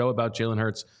top of the show about Jalen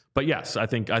Hurts. But yes, I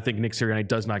think Nick Sirianni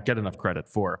does not get enough credit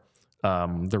for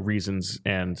the reasons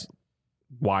and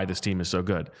why this team is so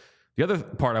good. The other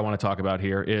part I want to talk about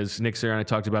here is Nick Sirianni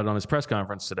talked about it on his press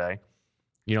conference today.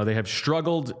 They have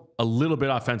struggled a little bit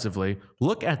offensively.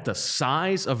 Look at the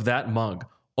size of that mug.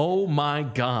 Oh my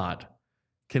God.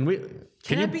 Can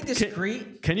I be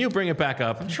discreet? Can you bring it back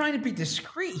up? I'm trying to be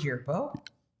discreet here, Bo.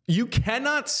 You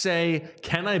cannot say,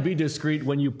 "Can I be discreet?"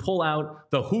 when you pull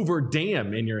out the Hoover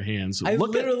Dam in your hands.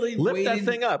 Lift that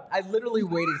thing up. I literally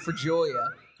waited for Julia,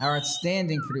 our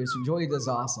outstanding producer. Julia does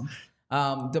awesome.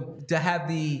 To have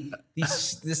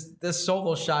this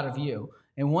solo shot of you,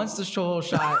 and once the solo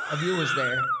shot of you was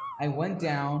there, I went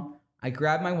down. I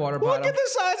grabbed my water bottle. Look at the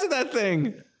size of that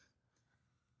thing.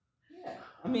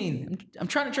 I mean, I'm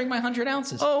trying to drink my 100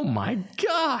 ounces. Oh, my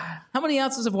God. How many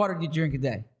ounces of water do you drink a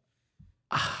day?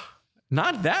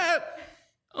 Not that.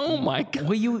 Oh, my God.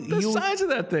 Well, the size of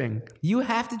that thing. You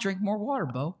have to drink more water,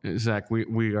 Bo. Zach,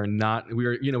 we are not.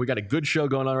 We got a good show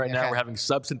going on right now. We're having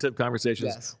substantive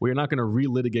conversations. Yes. We are not going to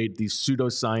relitigate the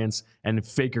pseudoscience and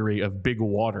fakery of big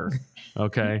water.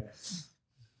 Okay?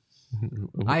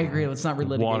 I agree. Let's not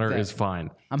relitigate water that. Is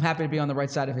fine. I'm happy to be on the right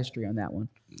side of history on that one.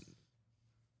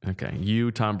 Okay,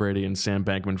 you, Tom Brady, and Sam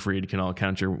Bankman-Fried can all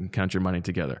count your money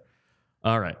together.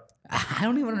 All right. I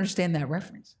don't even understand that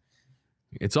reference.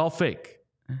 It's all fake.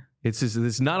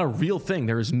 It's not a real thing.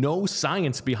 There is no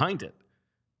science behind it.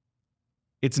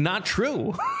 It's not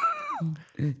true.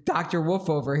 Dr. Wolf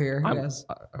over here. Yes.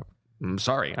 I'm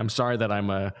sorry. I'm sorry that I'm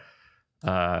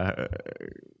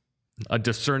a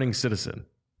discerning citizen.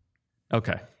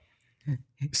 Okay.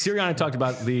 Sirianni talked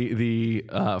about the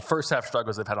first half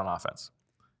struggles they've had on offense.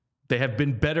 They have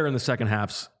been better in the second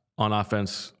halves on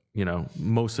offense,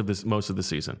 most of the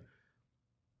season.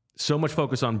 So much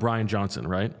focus on Brian Johnson,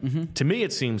 right? Mm-hmm. To me,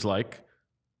 it seems like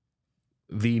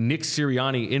the Nick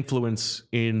Sirianni influence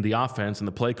in the offense and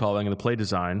the play calling and the play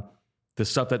design, the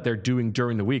stuff that they're doing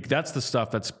during the week, that's the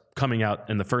stuff that's coming out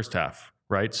in the first half,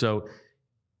 right? So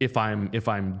if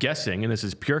I'm guessing, and this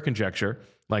is pure conjecture,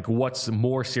 like what's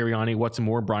more Sirianni, what's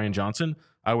more Brian Johnson,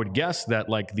 I would guess that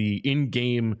like the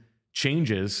in-game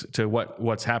changes to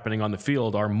what's happening on the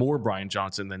field are more Brian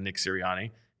Johnson than Nick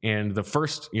Sirianni. And the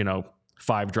first,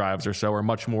 5 drives or so are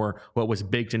much more what was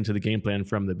baked into the game plan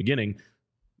from the beginning.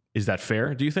 Is that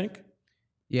fair, do you think?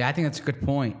 Yeah, I think that's a good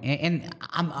point. And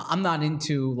I'm not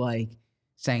into like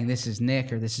saying this is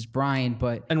Nick or this is Brian,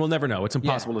 and we'll never know. It's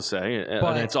impossible to say.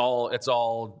 But it's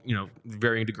all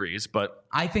varying degrees. But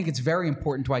I think it's very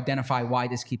important to identify why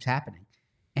this keeps happening.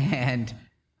 And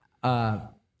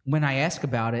when I ask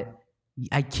about it,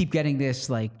 I keep getting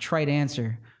this like trite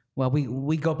answer. Well,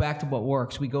 we go back to what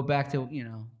works. We go back to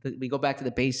we go back to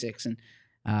the basics, and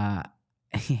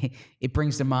it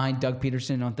brings to mind Doug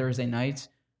Peterson on Thursday nights,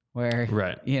 where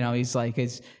he's like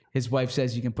his wife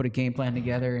says you can put a game plan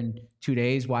together in 2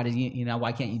 days. Why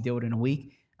why can't you do it in a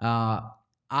week?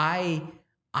 I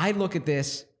look at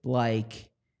this like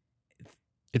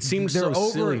it seems so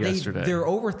silly yesterday. They're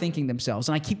overthinking themselves,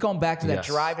 and I keep going back to that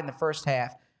drive in the first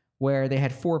half where they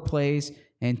had 4 plays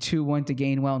and 2 went to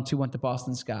Gainwell and 2 went to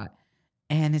Boston Scott,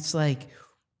 and it's like,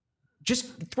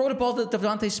 just throw the ball to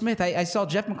Devontae Smith. I saw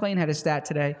Jeff McClain had a stat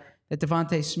today that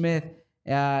Devontae Smith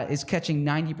is catching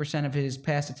 90% of his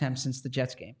pass attempts since the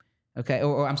Jets game. Okay,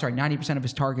 or I'm sorry, 90% of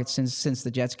his targets since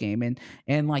the Jets game,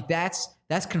 and like that's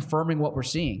confirming what we're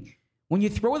seeing. When you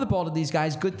throw the ball to these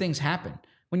guys, good things happen.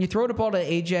 When you throw the ball to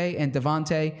AJ and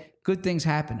Devontae, good things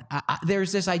happen.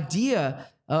 There's this idea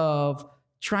of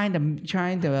trying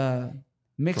to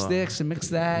mix this and mix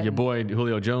that. Your boy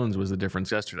Julio Jones was the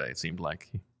difference yesterday. It seemed like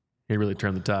he really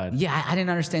turned the tide. Yeah, I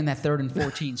didn't understand that 3rd and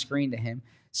 14 screen to him.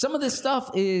 Some of this stuff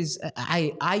is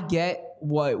I get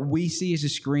what we see as a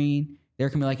screen. There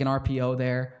can be like an RPO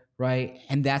there, right?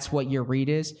 And that's what your read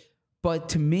is. But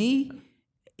to me,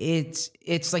 it's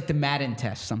like the Madden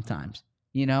test sometimes.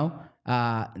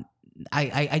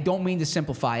 I don't mean to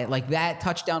simplify it. Like that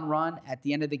touchdown run at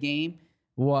the end of the game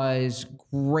was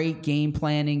great game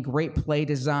planning, great play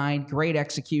design, great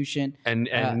execution. And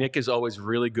Nick is always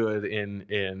really good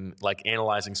in like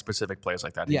analyzing specific plays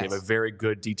like that. He gave a very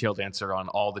good detailed answer on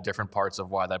all the different parts of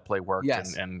why that play worked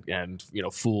and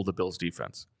fooled the Bills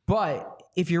defense. But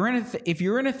if you're in a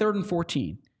 3rd and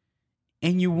 14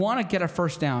 and you want to get a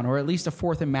first down or at least a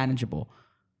 4th and manageable,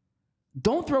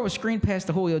 don't throw a screen pass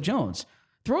to Julio Jones.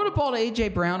 Throw the ball to A.J.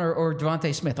 Brown or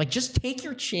Devontae Smith. Like, just take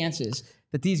your chances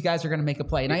that these guys are going to make a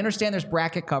play. And I understand there's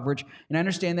bracket coverage, and I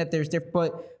understand that there's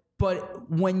different, but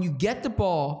when you get the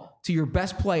ball to your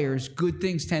best players, good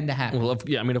things tend to happen. Well,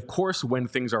 of course, when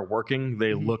things are working,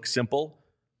 they look simple.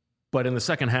 But in the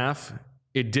second half,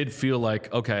 it did feel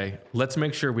like, okay, let's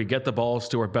make sure we get the balls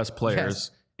to our best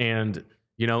players. Yes. And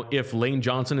if Lane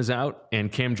Johnson is out and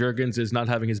Cam Jurgens is not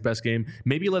having his best game,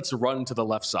 maybe let's run to the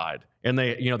left side. And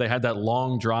they had that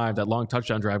long drive, that long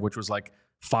touchdown drive, which was like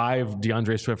 5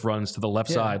 DeAndre Swift runs to the left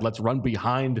side. Let's run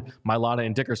behind Mailata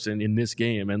and Dickerson in this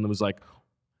game. And it was like,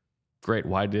 great.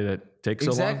 Why did it take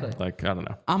so long? Like, I don't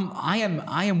know. I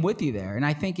am with you there. And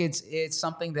I think it's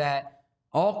something that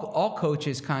all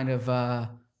coaches kind of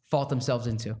fault themselves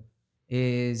into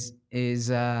is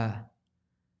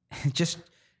just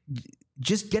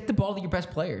get the ball to your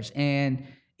best players. And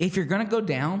if you're going to go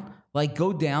down,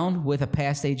 go down with a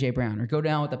pass to A.J. Brown or go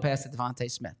down with a pass to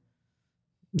Devontae Smith.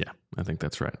 Yeah, I think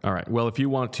that's right. All right. Well, if you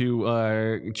want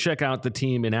to check out the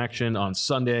team in action on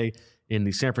Sunday in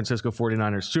the San Francisco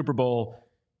 49ers Super Bowl,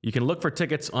 you can look for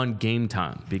tickets on Game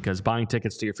Time because buying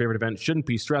tickets to your favorite event shouldn't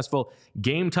be stressful.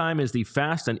 Game Time is the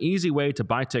fast and easy way to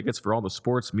buy tickets for all the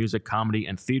sports, music, comedy,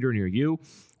 and theater near you.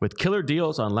 With killer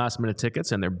deals on last-minute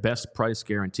tickets and their best price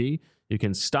guarantee, you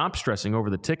can stop stressing over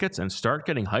the tickets and start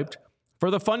getting hyped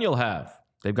for the fun you'll have.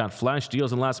 They've got flash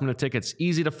deals and last-minute tickets,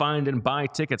 easy to find and buy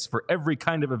tickets for every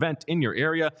kind of event in your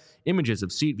area, images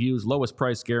of seat views, lowest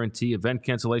price guarantee, event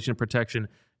cancellation protection,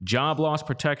 job loss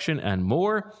protection, and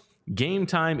more. Game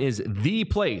Time is the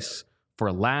place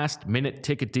for last-minute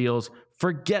ticket deals.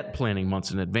 Forget planning months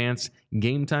in advance.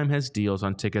 Game Time has deals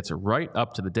on tickets right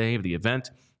up to the day of the event.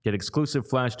 Get exclusive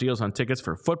flash deals on tickets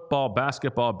for football,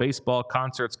 basketball, baseball,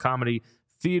 concerts, comedy,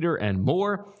 theater, and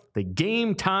more. The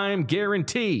Game Time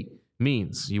Guarantee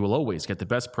means you will always get the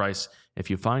best price. If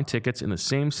you find tickets in the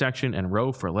same section and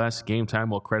row for less, Game Time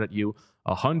will credit you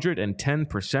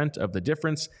 110% of the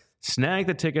difference. Snag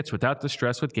the tickets without the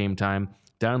stress with Game Time.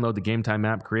 Download the Game Time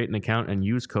app, create an account, and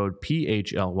use code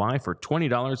PHLY for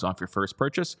 $20 off your first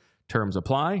purchase. Terms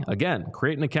apply. Again,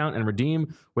 create an account and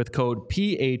redeem with code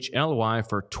PHLY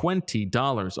for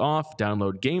 $20 off.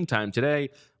 Download Game Time today.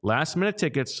 Last minute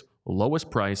tickets, lowest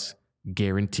price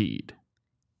guaranteed.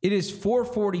 It is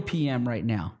 4:40 p.m. right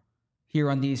now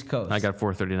here on the East Coast. I got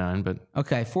 4:39, but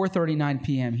okay, 4:39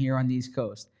 p.m. here on the East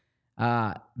Coast.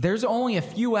 There's only a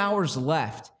few hours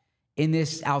left in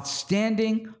this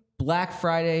outstanding Black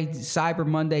Friday, Cyber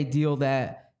Monday deal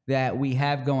that we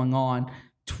have going on.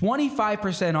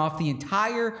 25% off the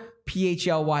entire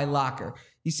PHLY locker.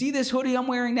 You see this hoodie I'm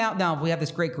wearing now? Now, we have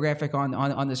this great graphic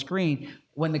on the screen.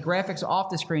 When the graphic's off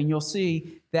the screen, you'll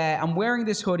see that I'm wearing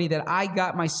this hoodie that I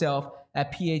got myself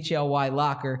at PHLY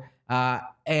locker.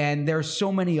 And there's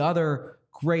so many other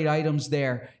great items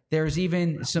there. There's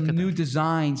even some new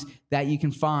designs that you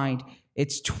can find.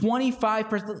 It's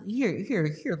 25%.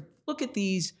 Here. Look at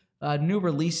these new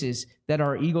releases that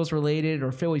are Eagles related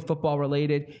or Philly football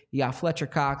related. You got Fletcher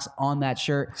Cox on that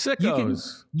shirt.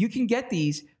 Sickos. You can get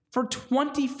these for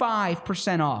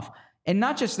 25% off. And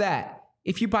not just that,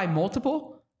 if you buy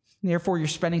multiple, therefore you're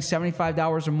spending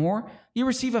 $75 or more, you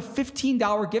receive a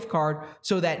 $15 gift card.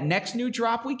 So that next new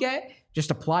drop we get,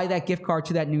 just apply that gift card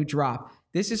to that new drop.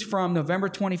 This is from November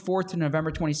 24th to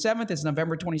November 27th. It's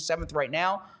November 27th right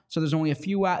now. So there's only a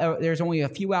few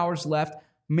hours left.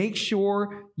 Make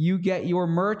sure you get your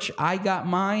merch. I got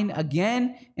mine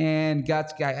again, and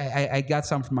I got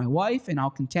some for my wife, and I'll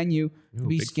continue to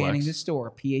be scanning the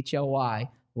store. PHLY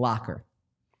locker.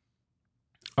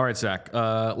 All right, Zach.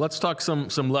 Let's talk some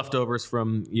leftovers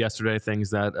from yesterday.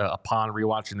 Things that upon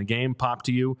rewatching the game popped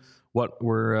to you. Who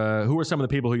were some of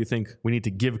the people who you think we need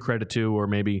to give credit to, or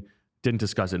maybe didn't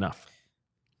discuss enough?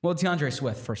 Well, DeAndre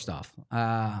Swift. First off,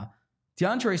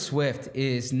 DeAndre Swift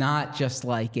is not just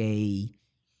like a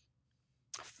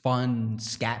fun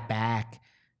scat back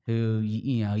who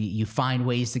you find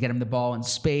ways to get him the ball in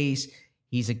space.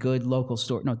 He's a good local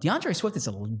story. No, DeAndre Swift is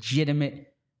a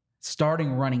legitimate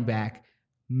starting running back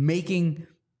making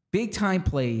big time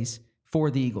plays for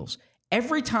the Eagles.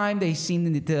 Every time they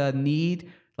seem to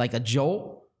need like a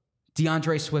jolt,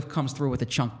 DeAndre Swift comes through with a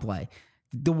chunk play.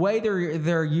 The way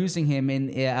they're using him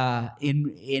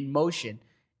in motion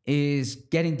is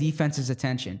getting defense's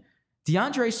attention.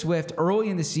 DeAndre Swift early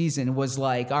in the season was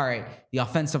like, all right, the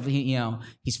offensive,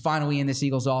 he's finally in this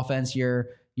Eagles offense.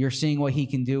 You're seeing what he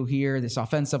can do here. This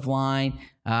offensive line,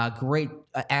 great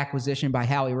acquisition by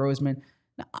Howie Roseman.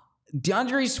 Now,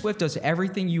 DeAndre Swift does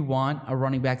everything you want a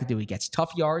running back to do. He gets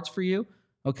tough yards for you.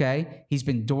 Okay. He's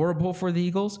been durable for the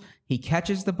Eagles. He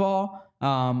catches the ball.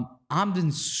 I've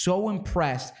been so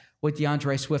impressed with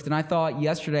DeAndre Swift. And I thought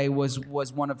yesterday was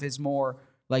one of his more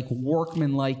like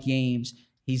workman-like games.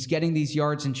 He's getting these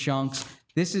yards in chunks.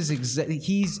 This is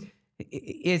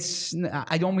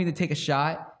I don't mean to take a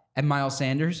shot at Miles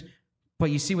Sanders,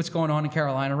 but you see what's going on in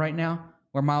Carolina right now,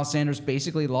 where Miles Sanders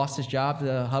basically lost his job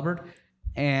to Hubbard,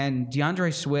 and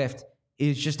DeAndre Swift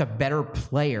is just a better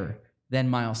player than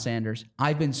Miles Sanders.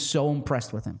 I've been so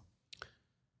impressed with him.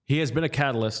 He has been a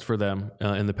catalyst for them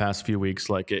in the past few weeks.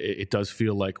 Like it does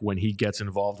feel like when he gets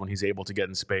involved, when he's able to get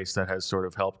in space, that has sort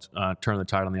of helped turn the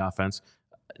tide on the offense.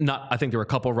 I think there were a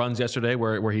couple runs yesterday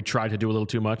where he tried to do a little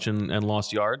too much and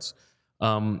lost yards.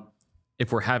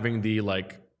 If we're having the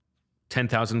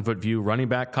 10,000-foot view running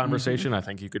back conversation, I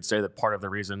think you could say that part of the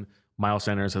reason Miles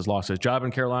Sanders has lost his job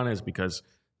in Carolina is because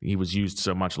he was used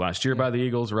so much last year by the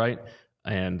Eagles, right?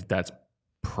 And that's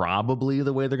probably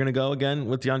the way they're going to go again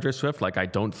with DeAndre Swift. I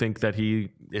don't think that he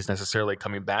is necessarily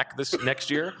coming back this next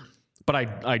year, but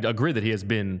I agree that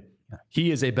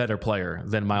he is a better player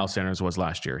than Miles Sanders was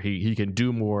last year. He can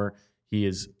do more.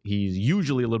 He's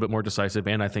usually a little bit more decisive,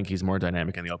 and I think he's more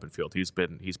dynamic in the open field. He's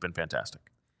been fantastic.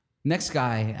 Next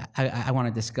guy I want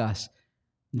to discuss,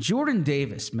 Jordan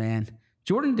Davis, man.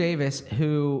 Jordan Davis,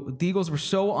 who the Eagles were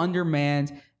so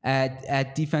undermanned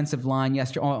at defensive line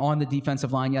yesterday, on the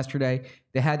defensive line yesterday.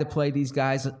 They had to play these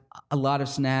guys a lot of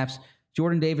snaps.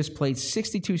 Jordan Davis played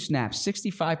 62 snaps,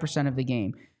 65% of the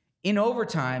game. In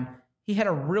overtime, he had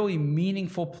a really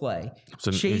meaningful play,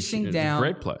 chasing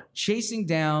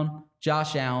down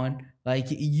Josh Allen.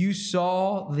 You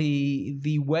saw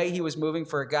the way he was moving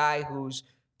for a guy who's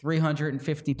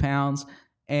 350 pounds.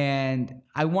 And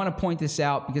I want to point this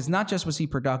out because not just was he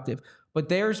productive, but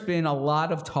there's been a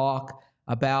lot of talk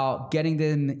about getting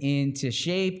them into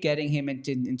shape, getting him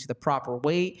into the proper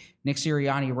weight. Nick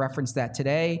Sirianni referenced that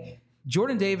today.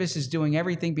 Jordan Davis is doing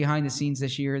everything behind the scenes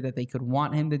this year that they could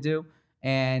want him to do.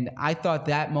 And I thought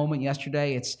that moment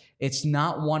yesterday, it's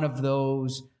not one of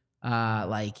those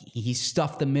like he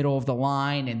stuffed the middle of the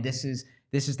line and this is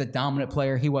the dominant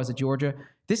player he was at Georgia.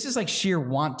 This is like sheer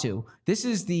want to. This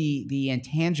is the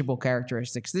intangible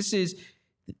characteristics. This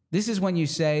is when you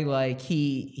say like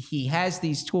he has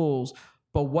these tools,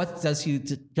 but what does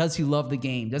he love the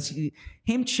game?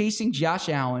 Him chasing Josh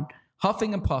Allen,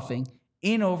 huffing and puffing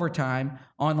in overtime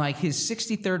on like his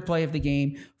 63rd play of the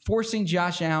game, forcing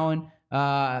Josh Allen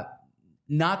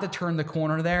not to turn the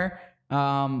corner there.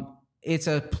 It's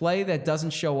a play that doesn't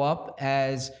show up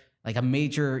as like a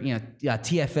major,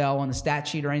 TFL on the stat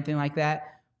sheet or anything like that,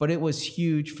 but it was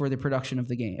huge for the production of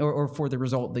the game or for the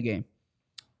result of the game.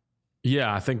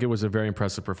 Yeah, I think it was a very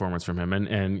impressive performance from him.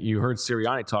 And you heard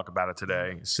Sirianni talk about it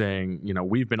today, saying,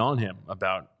 we've been on him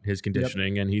about his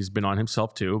conditioning, and he's been on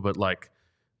himself too. But like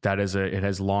it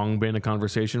has long been a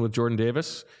conversation with Jordan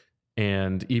Davis.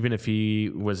 And even if he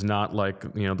was not like,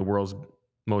 the world's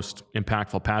most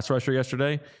impactful pass rusher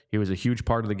yesterday, he was a huge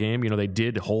part of the game. They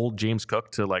did hold James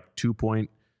Cook to like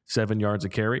 2.7 yards a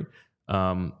carry.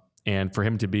 And for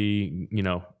him to be,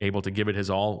 able to give it his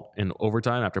all in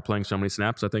overtime after playing so many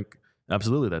snaps, I think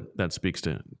absolutely that speaks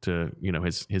to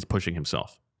his pushing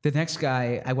himself. The next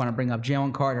guy I want to bring up,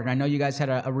 Jalen Carter. And I know you guys had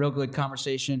a real good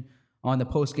conversation on the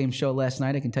post-game show last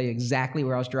night. I can tell you exactly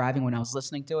where I was driving when I was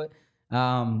listening to it.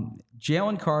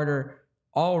 Jalen Carter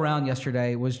all around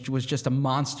yesterday was just a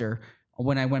monster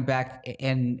when I went back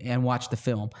and watched the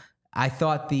film. I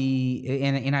thought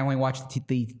and I only watched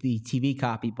the TV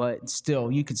copy, but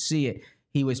still you could see it.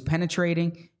 He was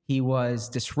penetrating. He was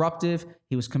disruptive.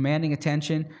 He was commanding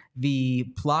attention.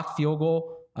 The blocked field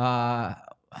goal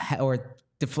or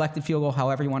deflected field goal,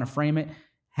 however you want to frame it,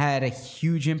 had a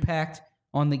huge impact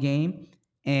on the game.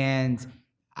 And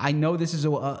I know this is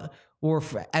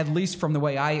at least from the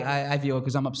way I view it,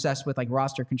 because I'm obsessed with like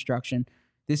roster construction.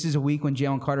 This is a week when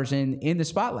Jalen Carter's in the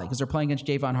spotlight because they're playing against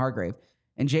Javon Hargrave.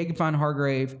 And Javon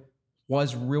Hargrave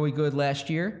was really good last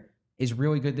year, is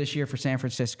really good this year for San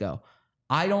Francisco.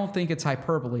 I don't think it's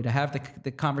hyperbole to have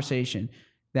the conversation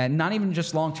that not even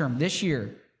just long-term, this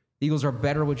year, the Eagles are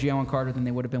better with Jalen Carter than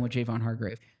they would have been with Javon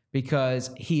Hargrave because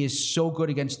he is so good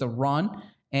against the run,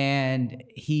 and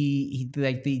he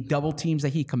like the double teams that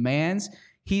he commands,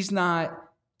 he's not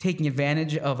taking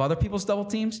advantage of other people's double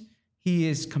teams. He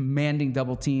is commanding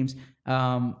double teams.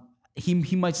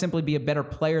 He might simply be a better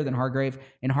player than Hargrave,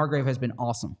 and Hargrave has been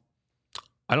awesome.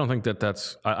 I don't think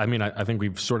that's. I think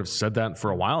we've sort of said that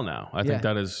for a while now. I think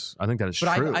that is but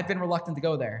true. I've been reluctant to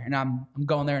go there, and I'm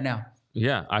going there now.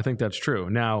 Yeah, I think that's true.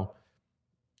 Now,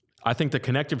 I think the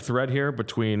connective thread here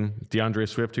between DeAndre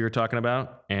Swift, who you're talking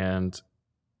about, and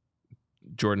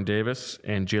Jordan Davis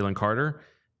and Jalen Carter,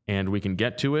 and we can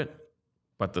get to it,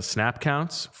 but the snap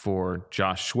counts for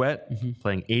Josh Sweat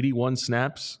playing 81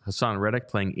 snaps, Hassan Reddick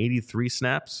playing 83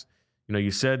 snaps.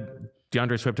 You said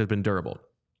DeAndre Swift has been durable.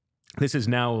 This is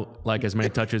now like as many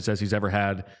touches as he's ever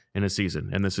had in a season,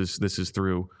 and this is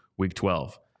through week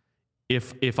 12.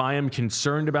 If I am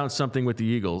concerned about something with the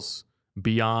Eagles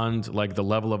beyond like the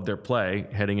level of their play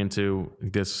heading into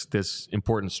this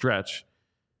important stretch,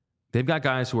 they've got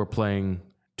guys who are playing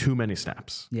too many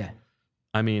snaps. Yeah.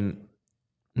 I mean,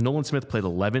 Nolan Smith played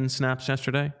 11 snaps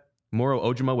yesterday. Moro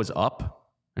Ojomo was up,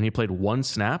 and he played 1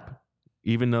 snap,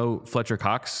 even though Fletcher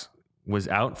Cox was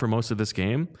out for most of this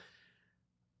game.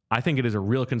 I think it is a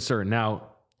real concern. Now,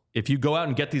 if you go out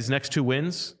and get these next 2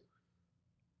 wins,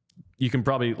 you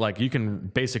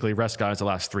can basically rest guys the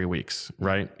last 3 weeks,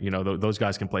 right? Those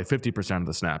guys can play 50% of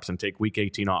the snaps and take week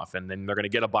 18 off, and then they're going to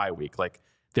get a bye week. Like,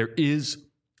 there is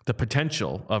the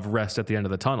potential of rest at the end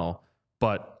of the tunnel,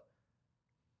 but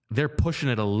they're pushing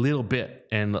it a little bit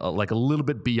and like a little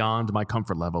bit beyond my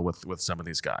comfort level with some of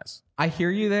these guys. I hear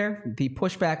you there. The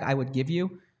pushback I would give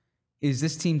you is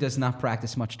this team does not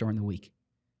practice much during the week.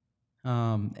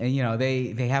 And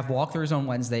they have walkthroughs on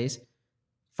Wednesdays.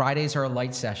 Fridays are a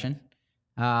light session.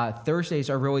 Thursdays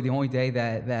are really the only day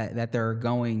that they're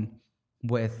going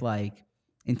with like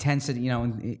intensity,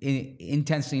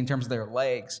 intensity in terms of their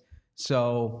legs.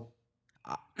 So,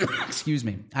 excuse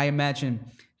me. I imagine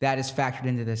that is factored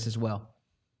into this as well.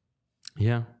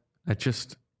 Yeah,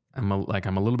 I'm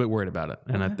a little bit worried about it,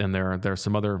 and there are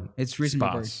some other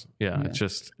spots. Yeah,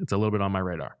 it's a little bit on my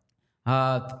radar.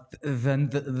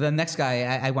 The next guy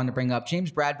I want to bring up, James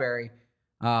Bradbury,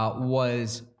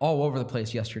 was all over the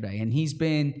place yesterday, and he's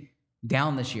been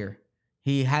down this year.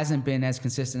 He hasn't been as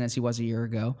consistent as he was a year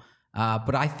ago.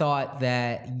 But I thought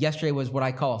that yesterday was what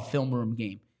I call a film room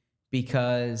game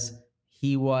because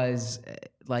he was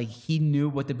he knew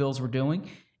what the Bills were doing.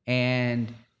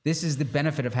 And this is the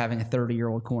benefit of having a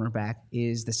 30-year-old cornerback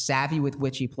is the savvy with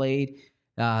which he played,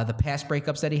 the pass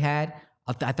breakups that he had.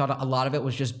 I thought a lot of it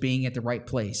was just being at the right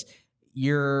place.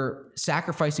 You're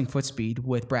sacrificing foot speed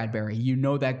with Bradbury. You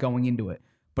know that going into it.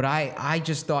 But I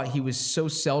just thought he was so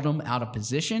seldom out of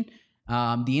position.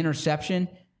 The interception,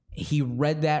 he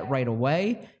read that right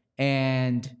away.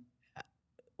 And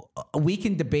we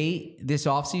can debate this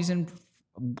offseason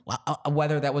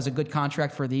whether that was a good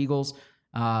contract for the Eagles.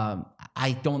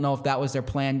 I don't know if that was their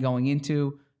plan going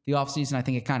into the offseason. I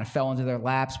think it kind of fell into their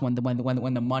laps when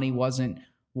the money wasn't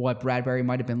what Bradbury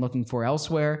might have been looking for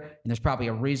elsewhere. And there's probably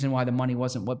a reason why the money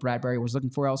wasn't what Bradbury was looking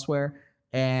for elsewhere.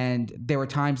 And there were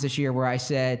times this year where I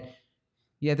said,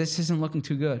 yeah, this isn't looking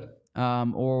too good.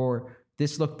 Or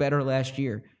this looked better last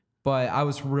year. But I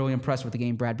was really impressed with the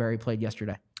game Bradbury played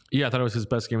yesterday. Yeah, I thought it was his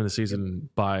best game of the season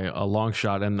by a long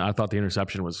shot, and I thought the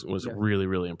interception was really,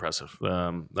 really impressive.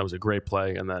 That was a great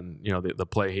play, and then the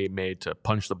play he made to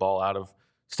punch the ball out of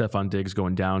Stefon Diggs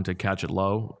going down to catch it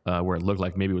low, where it looked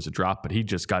like maybe it was a drop, but he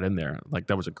just got in there.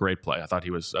 That was a great play. I thought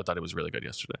he was really good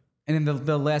yesterday. And then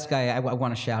the last guy I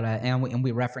want to shout out, and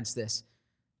we referenced this,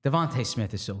 DeVonta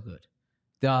Smith is so good,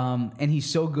 and he's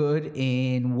so good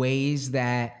in ways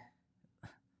that,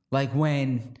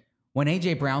 when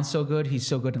A.J. Brown's so good, he's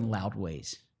so good in loud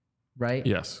ways, right?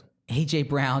 Yes. A.J.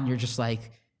 Brown, you're just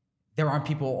there aren't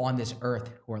people on this earth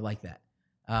who are like that.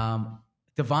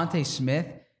 DeVonta Smith,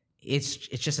 it's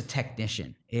just a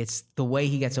technician. It's the way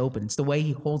he gets open. It's the way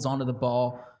he holds onto the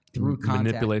ball through contact.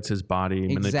 Manipulates his body,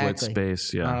 manipulates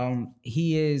space. Yeah.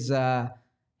 He's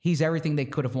everything they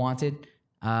could have wanted.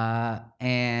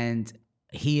 And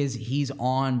he's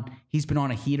been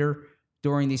on a heater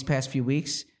during these past few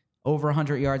weeks. Over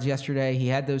 100 yards yesterday. He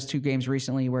had those 2 games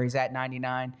recently where he's at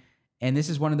 99. And this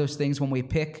is one of those things when we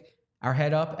pick our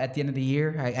head up at the end of the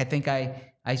year. I think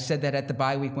I said that at the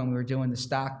bye week when we were doing the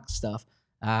stock stuff.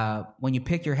 When you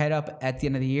pick your head up at the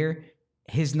end of the year,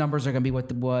 his numbers are going to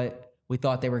be what we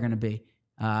thought they were going to be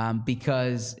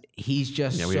because he's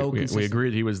just so consistent. We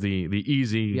agreed he was the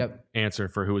easy answer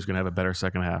for who was going to have a better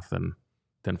second half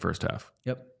than first half.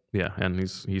 Yep. Yeah, and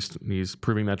he's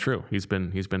proving that true. He's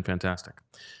been fantastic.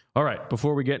 All right,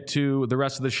 before we get to the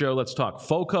rest of the show, let's talk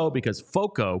FOCO, because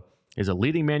FOCO is a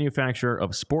leading manufacturer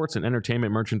of sports and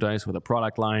entertainment merchandise with a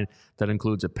product line that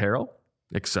includes apparel,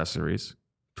 accessories,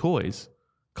 toys,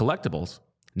 collectibles,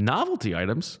 novelty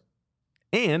items,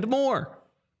 and more.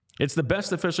 It's the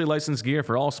best officially licensed gear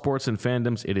for all sports and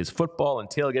fandoms. It is football and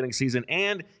tailgating season,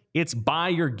 and it's buy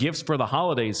your gifts for the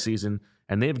holidays season.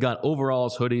 And they've got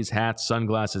overalls, hoodies, hats,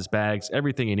 sunglasses, bags,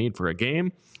 everything you need for a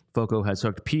game. FOCO has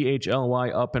hooked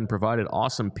PHLY up and provided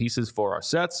awesome pieces for our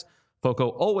sets. FOCO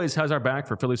always has our back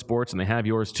for Philly sports, and they have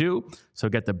yours too. So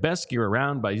get the best gear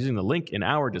around by using the link in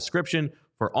our description.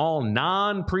 For all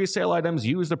non-presale items,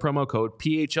 use the promo code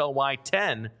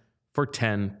PHLY10 for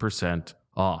 10%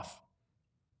 off.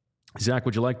 Zach,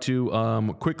 would you like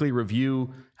to quickly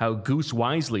review how Goose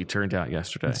Wisely turned out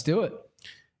yesterday? Let's do it.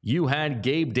 You had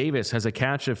Gabe Davis has a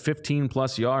catch of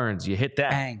 15-plus yards. You hit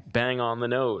that. Bang on the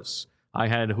nose. I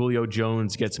had Julio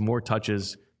Jones gets more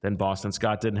touches than Boston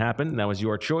Scott. Didn't happen. That was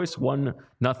your choice.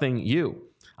 1-0 you.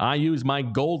 I used my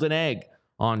golden egg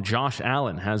on Josh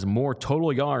Allen. Has more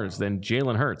total yards than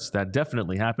Jalen Hurts. That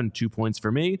definitely happened. 2 points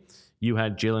for me. You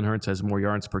had Jalen Hurts has more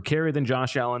yards per carry than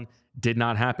Josh Allen. Did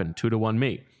not happen. 2-1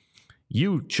 me.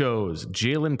 You chose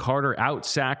Jalen Carter out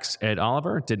sacks Ed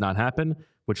Oliver. Did not happen.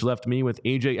 Which left me with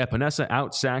AJ Epinesa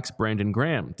out sacks Brandon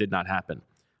Graham. Did not happen.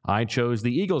 I chose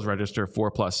the Eagles register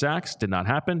 4+ sacks. Did not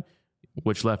happen.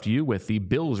 Which left you with the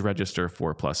Bills register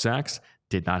 4+ sacks.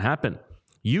 Did not happen.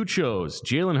 You chose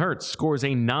Jalen Hurts scores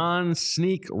a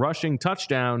non-sneak rushing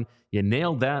touchdown. You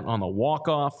nailed that on the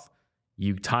walk-off.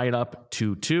 You tie it up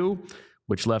 2-2,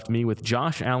 which left me with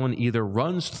Josh Allen either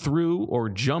runs through or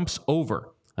jumps over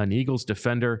an Eagles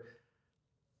defender.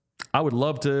 I would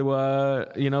love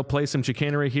to, play some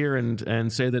chicanery here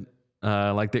and say that,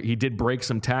 that he did break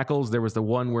some tackles. There was the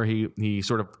one where he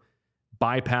sort of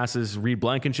bypasses Reed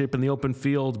Blankenship in the open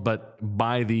field, but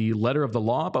by the letter of the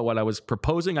law, by what I was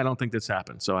proposing, I don't think this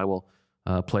happened. So I will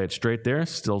play it straight there.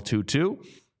 Still 2-2.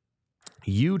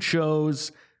 You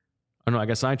chose,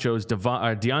 I chose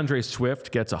DeAndre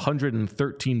Swift gets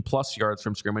 113+ yards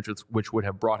from scrimmage, which would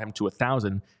have brought him to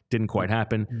 1,000. Didn't quite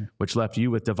happen, which left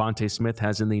you with DeVonta Smith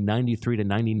has in the 93 to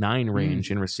 99 range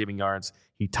in receiving yards.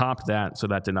 He topped that, so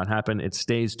that did not happen. It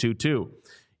stays 2-2.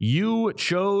 You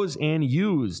chose and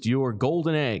used your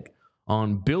golden egg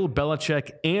on Bill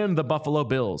Belichick and the Buffalo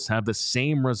Bills have the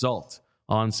same result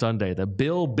on Sunday. The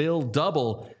Bill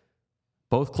double.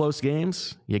 Both close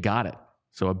games, you got it.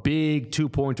 So a big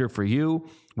 2-pointer for you,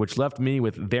 which left me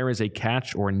with there is a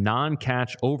catch or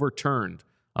non-catch overturned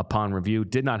upon review.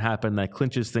 Did not happen. That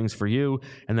clinches things for you.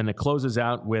 And then it closes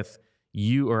out with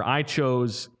I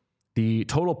chose the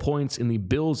total points in the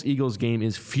Bills-Eagles game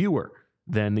is fewer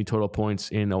than the total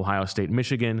points in Ohio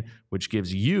State-Michigan, which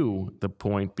gives you the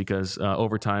point because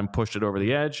overtime pushed it over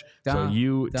the edge. So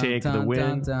you take the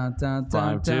win.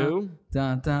 5-2.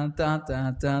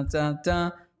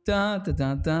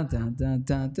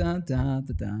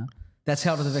 That's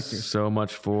hell to the victors. So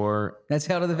much for that's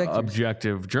hell to the victors.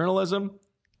 Objective journalism.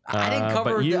 I didn't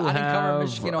cover Michigan, Ohio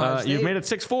State. You've made it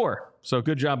 6-4. So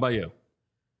good job by you.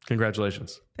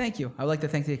 Congratulations. Thank you. I would like to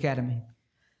thank the Academy.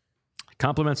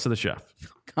 Compliments to the chef.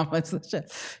 Compliments to the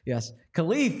chef. Yes.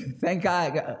 Khalif, thank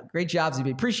God. Great job,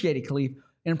 ZB. Appreciate it, Khalif.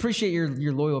 And appreciate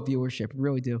your loyal viewership.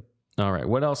 Really do. All right.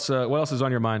 What else is on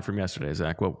your mind from yesterday,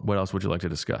 Zach? What else would you like to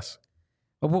discuss?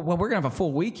 Well, we're going to have a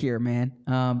full week here, man,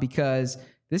 because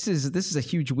this is a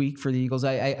huge week for the Eagles.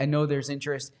 I know there's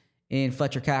interest in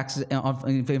Fletcher Cox's Well,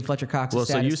 status.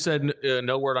 so you said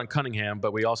no word on Cunningham,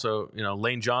 but we also,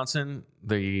 Lane Johnson,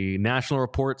 the national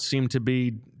reports seem to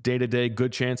be day-to-day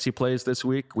good chance he plays this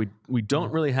week. We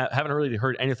don't really haven't really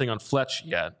heard anything on Fletch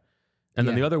yet. And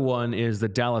then the other one is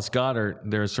that Dallas Goedert,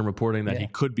 there's some reporting that he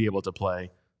could be able to play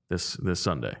this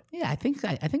Sunday. Yeah, I think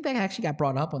that actually got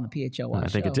brought up on the PHLY I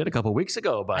think it did a couple of weeks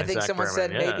ago by I think Zach someone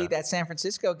Berman. said maybe that San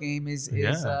Francisco game is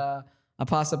a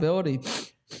possibility.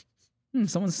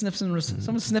 Someone's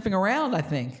sniffing around, I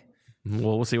think.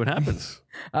 Well, we'll see what happens.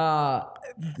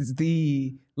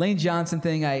 The Lane Johnson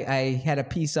thing, I had a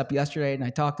piece up yesterday and I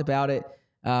talked about it.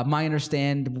 My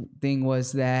understanding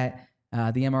was that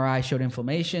the MRI showed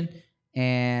inflammation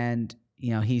and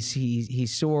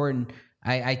he's sore, and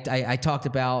I talked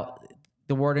about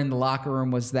the word in the locker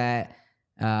room was that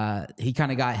he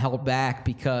kind of got held back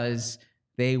because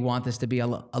they want this to be a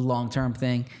long-term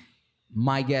thing.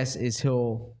 My guess is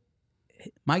he'll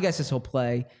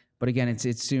play, but again,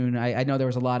 it's soon. I know there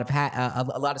was a lot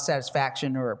of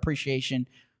satisfaction or appreciation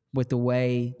with the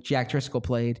way Jack Driscoll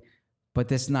played, but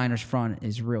this Niners front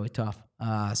is really tough.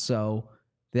 So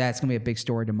that's gonna be a big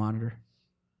story to monitor.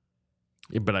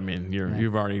 Yeah, but I mean,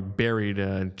 you've already buried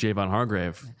Javon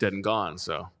Hargrave dead and gone.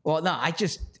 So well, no,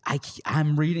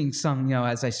 I'm reading some.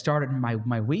 As I started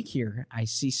my week here, I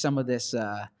see some of this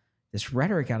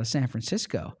rhetoric out of San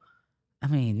Francisco. I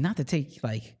mean, not to take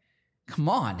come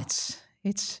on, it's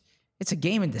a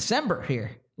game in December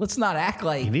here. Let's not act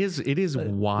like it is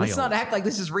wild. Let's not act like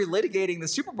this is relitigating the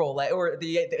Super Bowl or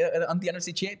the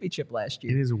NFC Championship last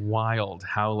year. It is wild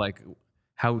how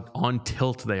on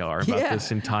tilt they are about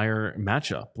this entire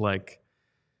matchup.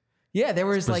 There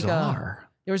was bizarre.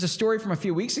 There was a story from a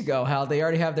few weeks ago how they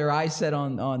already have their eyes set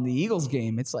on the Eagles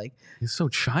game. It's he's so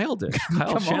childish.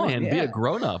 Kyle Shanahan, be a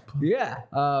grown up. Yeah.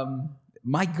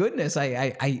 My goodness,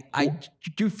 I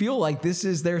do feel like this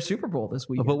is their Super Bowl this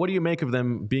week. But what do you make of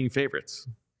them being favorites?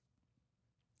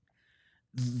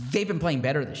 They've been playing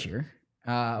better this year,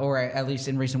 or at least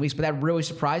in recent weeks, but that really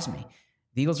surprised me.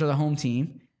 The Eagles are the home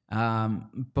team,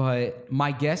 but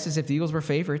my guess is if the Eagles were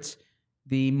favorites,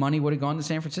 the money would have gone to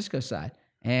San Francisco's side,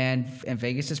 and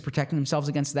Vegas is protecting themselves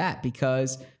against that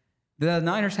because the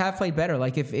Niners have played better.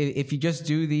 If you just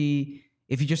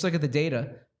look at the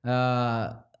data,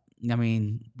 I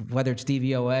mean, whether it's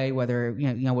DVOA, whether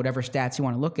whatever stats you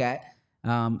want to look at,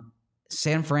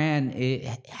 San Fran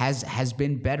has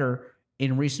been better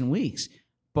in recent weeks,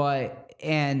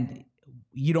 and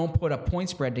you don't put a point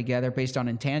spread together based on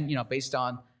intent, based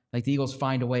on the Eagles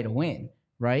find a way to win,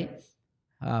 right?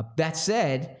 That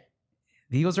said,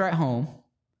 the Eagles are at home.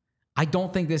 I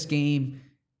don't think this game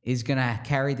is gonna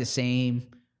carry the same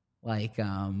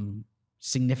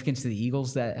significance to the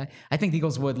Eagles that I think the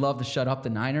Eagles would love to shut up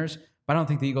the Niners, but I don't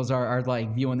think the Eagles are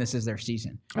viewing this as their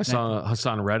season. I saw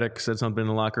Hassan Reddick said something in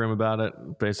the locker room about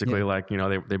it. Basically,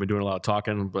 they've been doing a lot of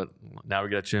talking, but now we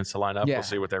get a chance to line up. We'll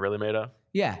see what they're really made of.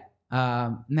 Yeah.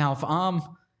 Now,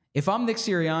 if I'm Nick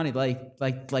Sirianni,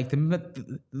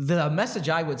 the message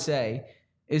I would say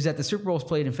is that the Super Bowl is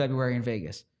played in February in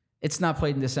Vegas. It's not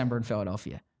played in December in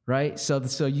Philadelphia, right? So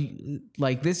you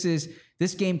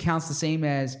this game counts the same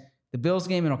as the Bills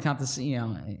game, and it'll count the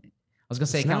I was gonna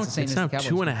say it counts the same as the Cowboys.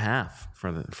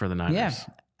 2.5 for the Niners. Yeah.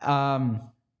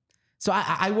 So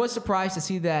I was surprised to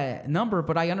see that number,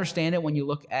 but I understand it when you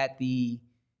look at the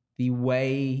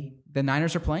way the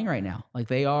Niners are playing right now. I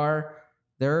think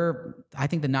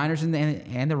the Niners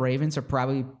and the Ravens are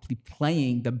probably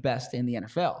playing the best in the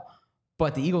NFL.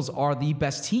 but the Eagles are the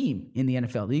best team in the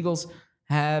NFL. The Eagles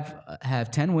have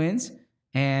 10 wins,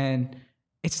 and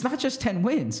it's not just 10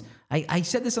 wins. I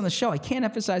said this on the show. I can't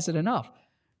emphasize it enough.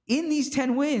 In these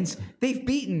 10 wins, they've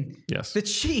beaten the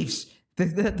Chiefs,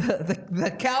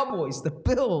 the Cowboys, the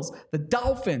Bills, the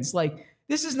Dolphins. Like,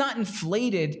 this is not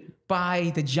inflated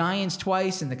by the Giants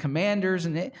twice and the Commanders,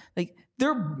 and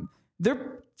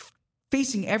they're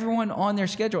facing everyone on their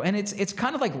schedule, and it's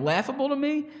kind of like laughable to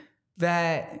me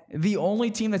that the only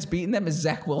team that's beaten them is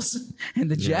Zach Wilson and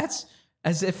the Jets,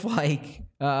 as if like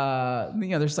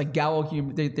there's like Gallo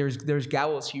humor. There's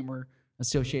Gallo's humor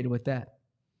associated with that.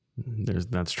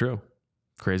 That's true.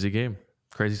 Crazy game.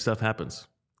 Crazy stuff happens.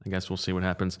 I guess we'll see what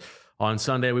happens on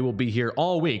Sunday. We will be here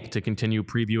all week to continue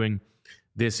previewing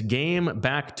this game.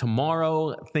 Back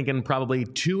tomorrow, thinking probably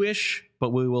 2-ish, but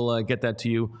we will get that to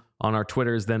you on our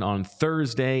Twitters then on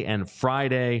Thursday and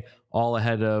Friday, all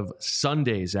ahead of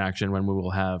Sunday's action when we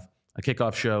will have a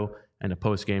kickoff show and a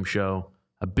post-game show.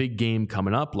 A big game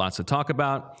coming up, lots to talk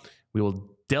about. We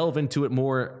will delve into it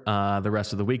more the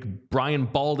rest of the week. Brian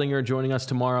Baldinger joining us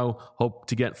tomorrow. Hope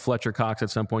to get Fletcher Cox at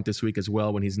some point this week as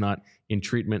well when he's not in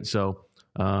treatment. So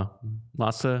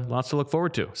lots to look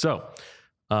forward to. So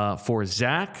for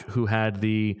Zach, who had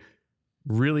the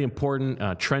really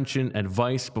important trenchant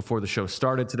advice before the show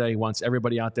started today, he wants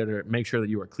everybody out there to make sure that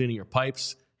you are cleaning your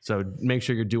pipes. So make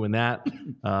sure you're doing that.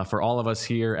 For all of us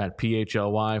here at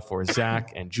PHLY, for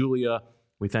Zach and Julia,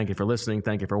 we thank you for listening.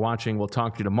 Thank you for watching. We'll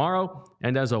talk to you tomorrow.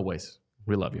 And as always,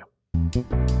 we love you.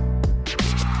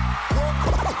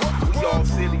 We all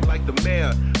silly like the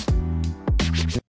mayor.